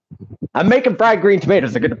 Hang on. I'm making fried green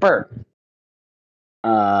tomatoes. They're gonna burn.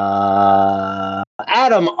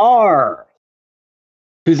 Adam R.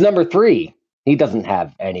 Who's number 3? He doesn't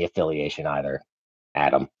have any affiliation either.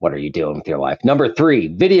 Adam, what are you doing with your life? Number 3,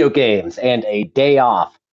 video games and a day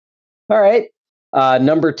off. All right.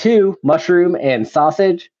 Number 2, mushroom and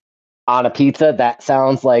sausage on a pizza. That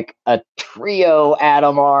sounds like a trio,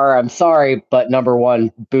 Adam R. I'm sorry, but number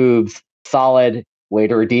 1, boobs. Solid. Way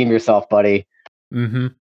to redeem yourself, buddy. Mm-hmm.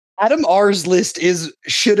 Adam R's list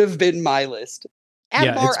should have been my list.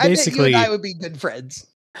 Adam Yeah, R, it's I bet you basically- and I would be good friends.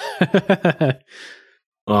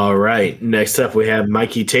 All right. Next up, we have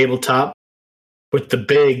Mikey Tabletop with the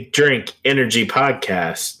Big Drink Energy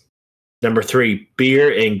Podcast. Number 3,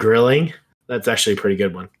 beer and grilling. That's actually a pretty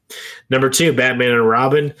good one. Number 2, Batman and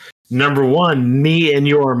Robin. Number 1, me and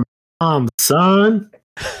your mom, son.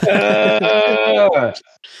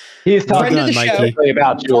 He's Well talking Friend of the done, show. Mikey.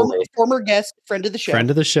 about Julie. Former guest, friend of the show. Friend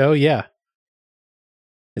of the show, yeah.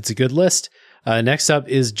 It's a good list. Next up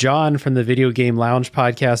is John from the Video Game Lounge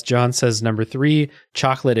podcast. John says number 3,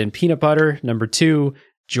 chocolate and peanut butter. Number 2,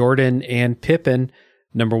 Jordan and Pippin.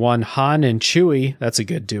 Number 1, Han and Chewie. That's a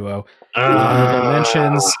good duo. Honorable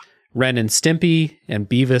mentions, Ren and Stimpy, and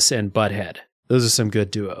Beavis and Butthead. Those are some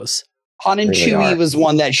good duos. Han and Really Chewie are. was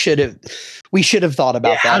one that we should have thought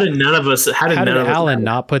about How that. did none of us? How did How did none of us? Alan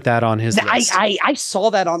not put that on his list? I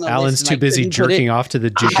saw that on the Alan's list. too busy jerking off to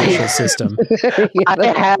the judicial system.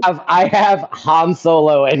 I have Han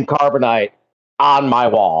Solo and Carbonite on my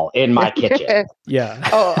wall in my kitchen. Yeah.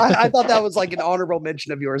 Oh, I thought that was like an honorable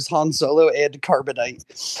mention of yours, Han Solo and Carbonite.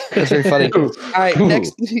 That's very funny. All right,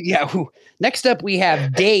 next up we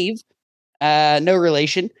have Dave, no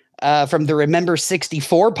relation, from the Remember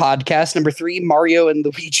 64 podcast. Number 3, Mario and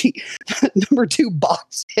Luigi. Number 2,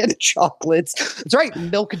 box and chocolates. That's right,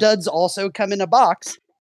 Milk Duds also come in a box.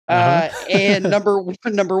 And number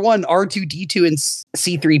 1, R2D2 and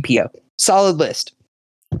C3PO. Solid list.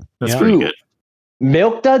 That's Yeah. pretty Ooh. good.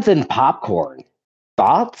 Milk Duds and popcorn.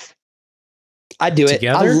 Thoughts? I do it.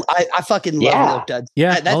 Together? I fucking love Yeah. Milk Duds.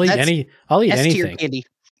 Yeah. That- I'll eat that's- anything. candy.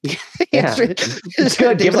 Yeah. It's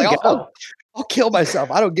Good. Dave's Give it like, a go. I'll kill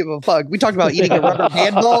myself. I don't give a fuck. We talked about eating a rubber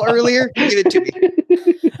band ball earlier. Give it to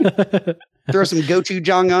me. Throw some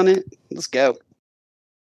gochujang on it. Let's go.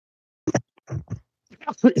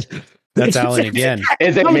 That's Alan again.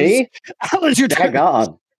 Is it me? How was your Thank time?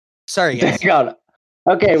 God. Sorry, guys. Thank God.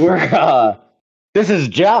 Okay, this is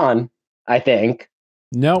John, I think.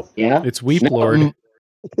 No, Yeah. it's Weep No, Lord.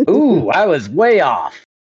 Ooh, I was way off.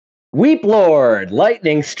 Weep Lord,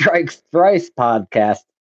 Lightning Strikes Thrice podcast.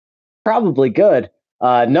 Probably good.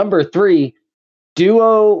 Number 3,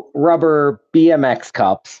 duo rubber BMX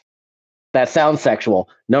cups. That sounds sexual.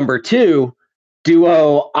 Number 2,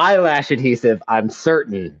 duo eyelash adhesive. I'm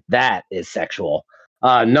certain that is sexual.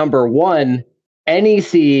 Number 1,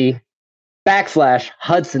 NEC /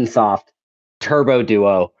 Hudson Soft Turbo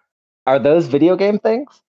Duo. Are those video game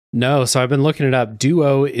things? No, so I've been looking it up.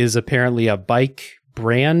 Duo is apparently a bike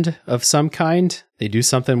brand of some kind. They do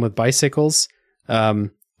something with bicycles.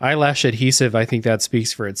 Eyelash adhesive, I think that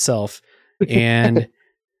speaks for itself. And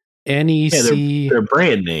NEC... Yeah, they're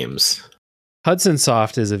brand names. Hudson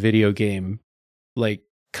Soft is a video game like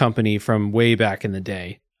company from way back in the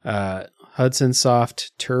day. Hudson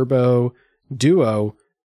Soft Turbo Duo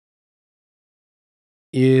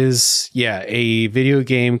is a video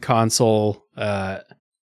game console.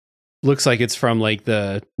 Looks like it's from like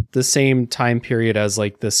the same time period as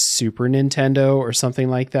like the Super Nintendo or something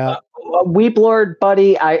like that. Weep Lord,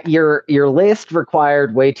 buddy, your list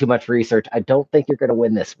required way too much research. I don't think you're going to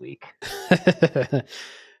win this week.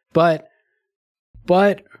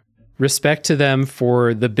 But respect to them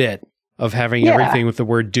for the bit of having everything with the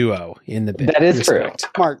word duo in the bit. That is respect.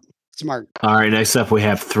 true. Smart. All right, next up we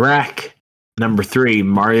have Thrak. Number 3,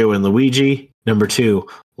 Mario and Luigi. Number 2,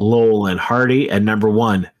 Lowell and Hardy. And number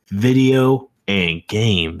 1, video and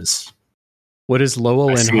games. What is Lowell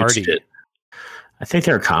and Hardy? It. I think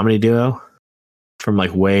they're a comedy duo from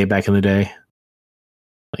like way back in the day.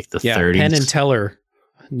 Like the 30s. Penn and Teller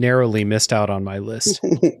narrowly missed out on my list.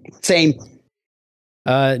 Same.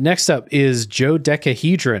 Next up is Joe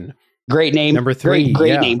Decahedron. Great name. Number 3.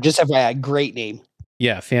 Great name. Just FYI, great name.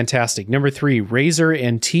 Yeah, fantastic. Number 3, Razor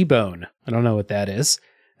and T-Bone. I don't know what that is.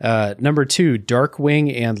 Number 2,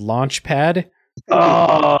 Darkwing and Launchpad.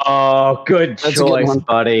 Oh, good choice,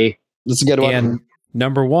 buddy. That's a good one. And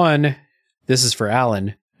number 1, this is for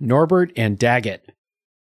Alan, Norbert and Daggett.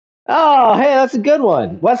 Oh, hey, that's a good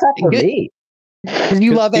one. What's that for me?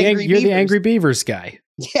 You love Angry Beavers. You're the Angry Beavers guy.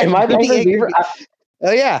 Yeah, Am I the Angry Beaver?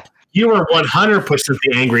 Oh, yeah. You were 100%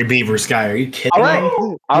 the Angry Beavers guy. Are you kidding All right,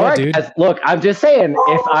 me? all right. Dude. Look, I'm just saying,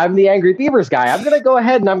 if I'm the Angry Beavers guy, I'm gonna go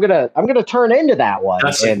ahead and I'm gonna turn into that one.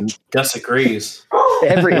 Gus agrees.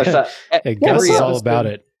 Every Hey, Gus is all about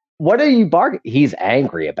it. What are you bargaining? He's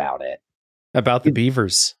angry about it. About the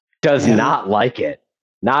Beavers. Does not like it.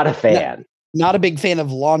 Not a fan. Not a big fan of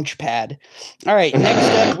Launchpad. All right,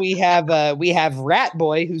 next up we have Rat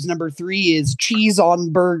Boy, whose number 3 is Cheese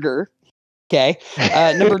on Burger. Okay.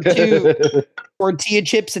 Number 2, tortilla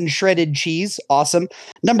chips and shredded cheese. Awesome.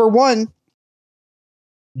 Number 1,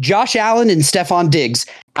 Josh Allen and Stephon Diggs.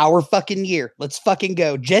 Our fucking year. Let's fucking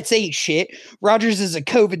go. Jets ain't shit. Rodgers is a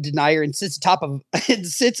COVID denier and sits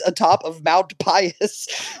atop of Mount Pius.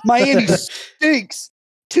 Miami stinks.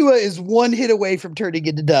 Tua is one hit away from turning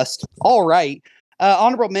into dust. All right.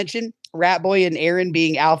 Honorable mention, Rat Boy and Aaron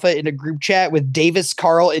being alpha in a group chat with Davis,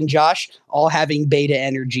 Carl, and Josh, all having beta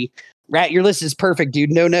energy. Rat, your list is perfect,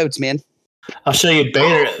 dude. No notes, man. I'll show you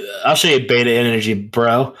beta energy,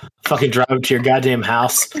 bro. Fucking drive up to your goddamn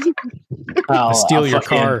house. I'll Steal your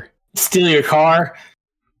car. Steal your car.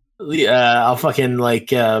 I'll fucking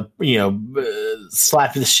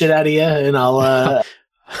slap the shit out of you, and I'll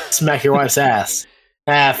smack your wife's ass.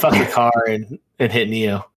 Fuck your car and hitting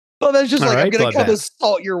you. Well, that's just All like, right, I'm going to come Bloodbath.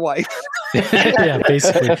 assault your wife. Yeah,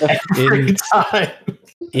 basically. Every time.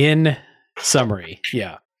 In summary,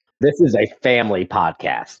 yeah. This is a family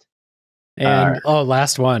podcast. And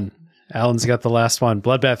last one. Alan's got the last one.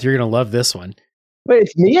 Bloodbath, you're going to love this one. Wait,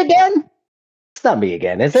 it's me again? It's not me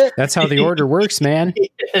again, is it? That's how the order works, man.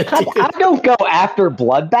 I don't go after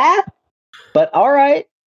Bloodbath, but all right.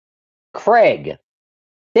 Craig.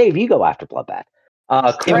 Dave, you go after Bloodbath.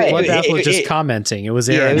 Craig. Bloodbath was just commenting. It was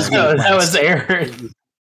Aaron. That was Aaron.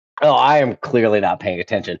 Oh, I am clearly not paying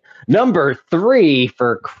attention. Number 3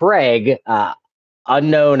 for Craig.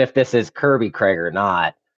 Unknown if this is Kirby Craig or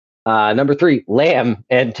not. Number 3, lamb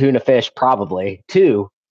and tuna fish, probably. 2,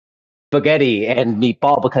 spaghetti and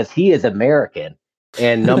meatball because he is American.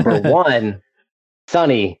 And number 1,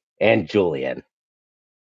 Sonny and Julian.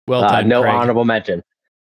 Well done, no Craig. honorable mention.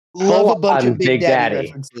 Love a bunch on of Big Daddy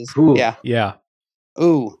references. Ooh. Yeah. Yeah.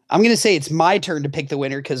 Ooh, I'm going to say it's my turn to pick the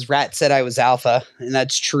winner because Rat said I was alpha, and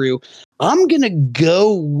that's true. I'm going to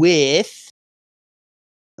go with...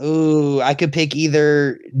 Ooh, I could pick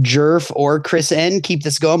either Jerf or Chris N. Keep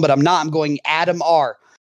this going, but I'm not. I'm going Adam R.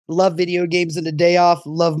 Love video games and a day off.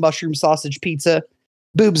 Love mushroom sausage pizza.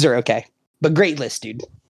 Boobs are okay, but great list, dude.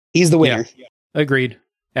 He's the winner. Yeah. Agreed.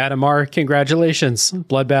 Adam R., congratulations.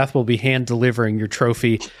 Bloodbath will be hand delivering your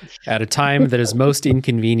trophy at a time that is most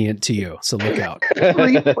inconvenient to you. So look out.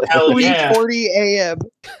 3:40 a.m.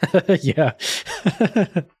 Yeah.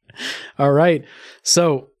 All right.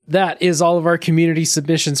 So that is all of our community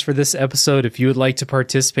submissions for this episode. If you would like to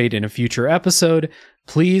participate in a future episode,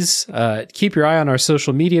 please keep your eye on our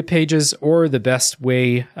social media pages, or the best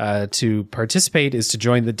way to participate is to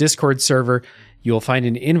join the Discord server. You'll find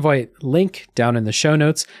an invite link down in the show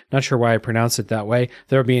notes. Not sure why I pronounce it that way.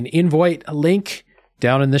 There'll be an invite link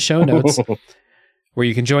down in the show notes where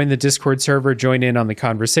you can join the Discord server, join in on the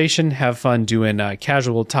conversation, have fun doing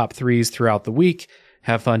casual top threes throughout the week,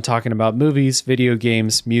 have fun talking about movies, video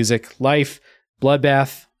games, music, life,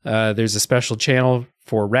 Bloodbath. There's a special channel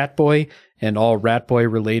for Ratboy and all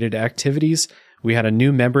Ratboy related activities. We had a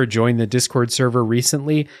new member join the Discord server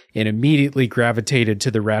recently and immediately gravitated to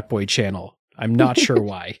the Ratboy channel. I'm not sure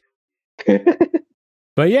why.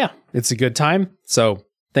 But yeah, it's a good time. So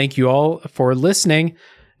thank you all for listening.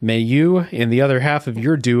 May you and the other half of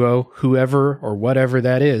your duo, whoever or whatever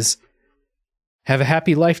that is, have a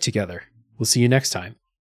happy life together. We'll see you next time.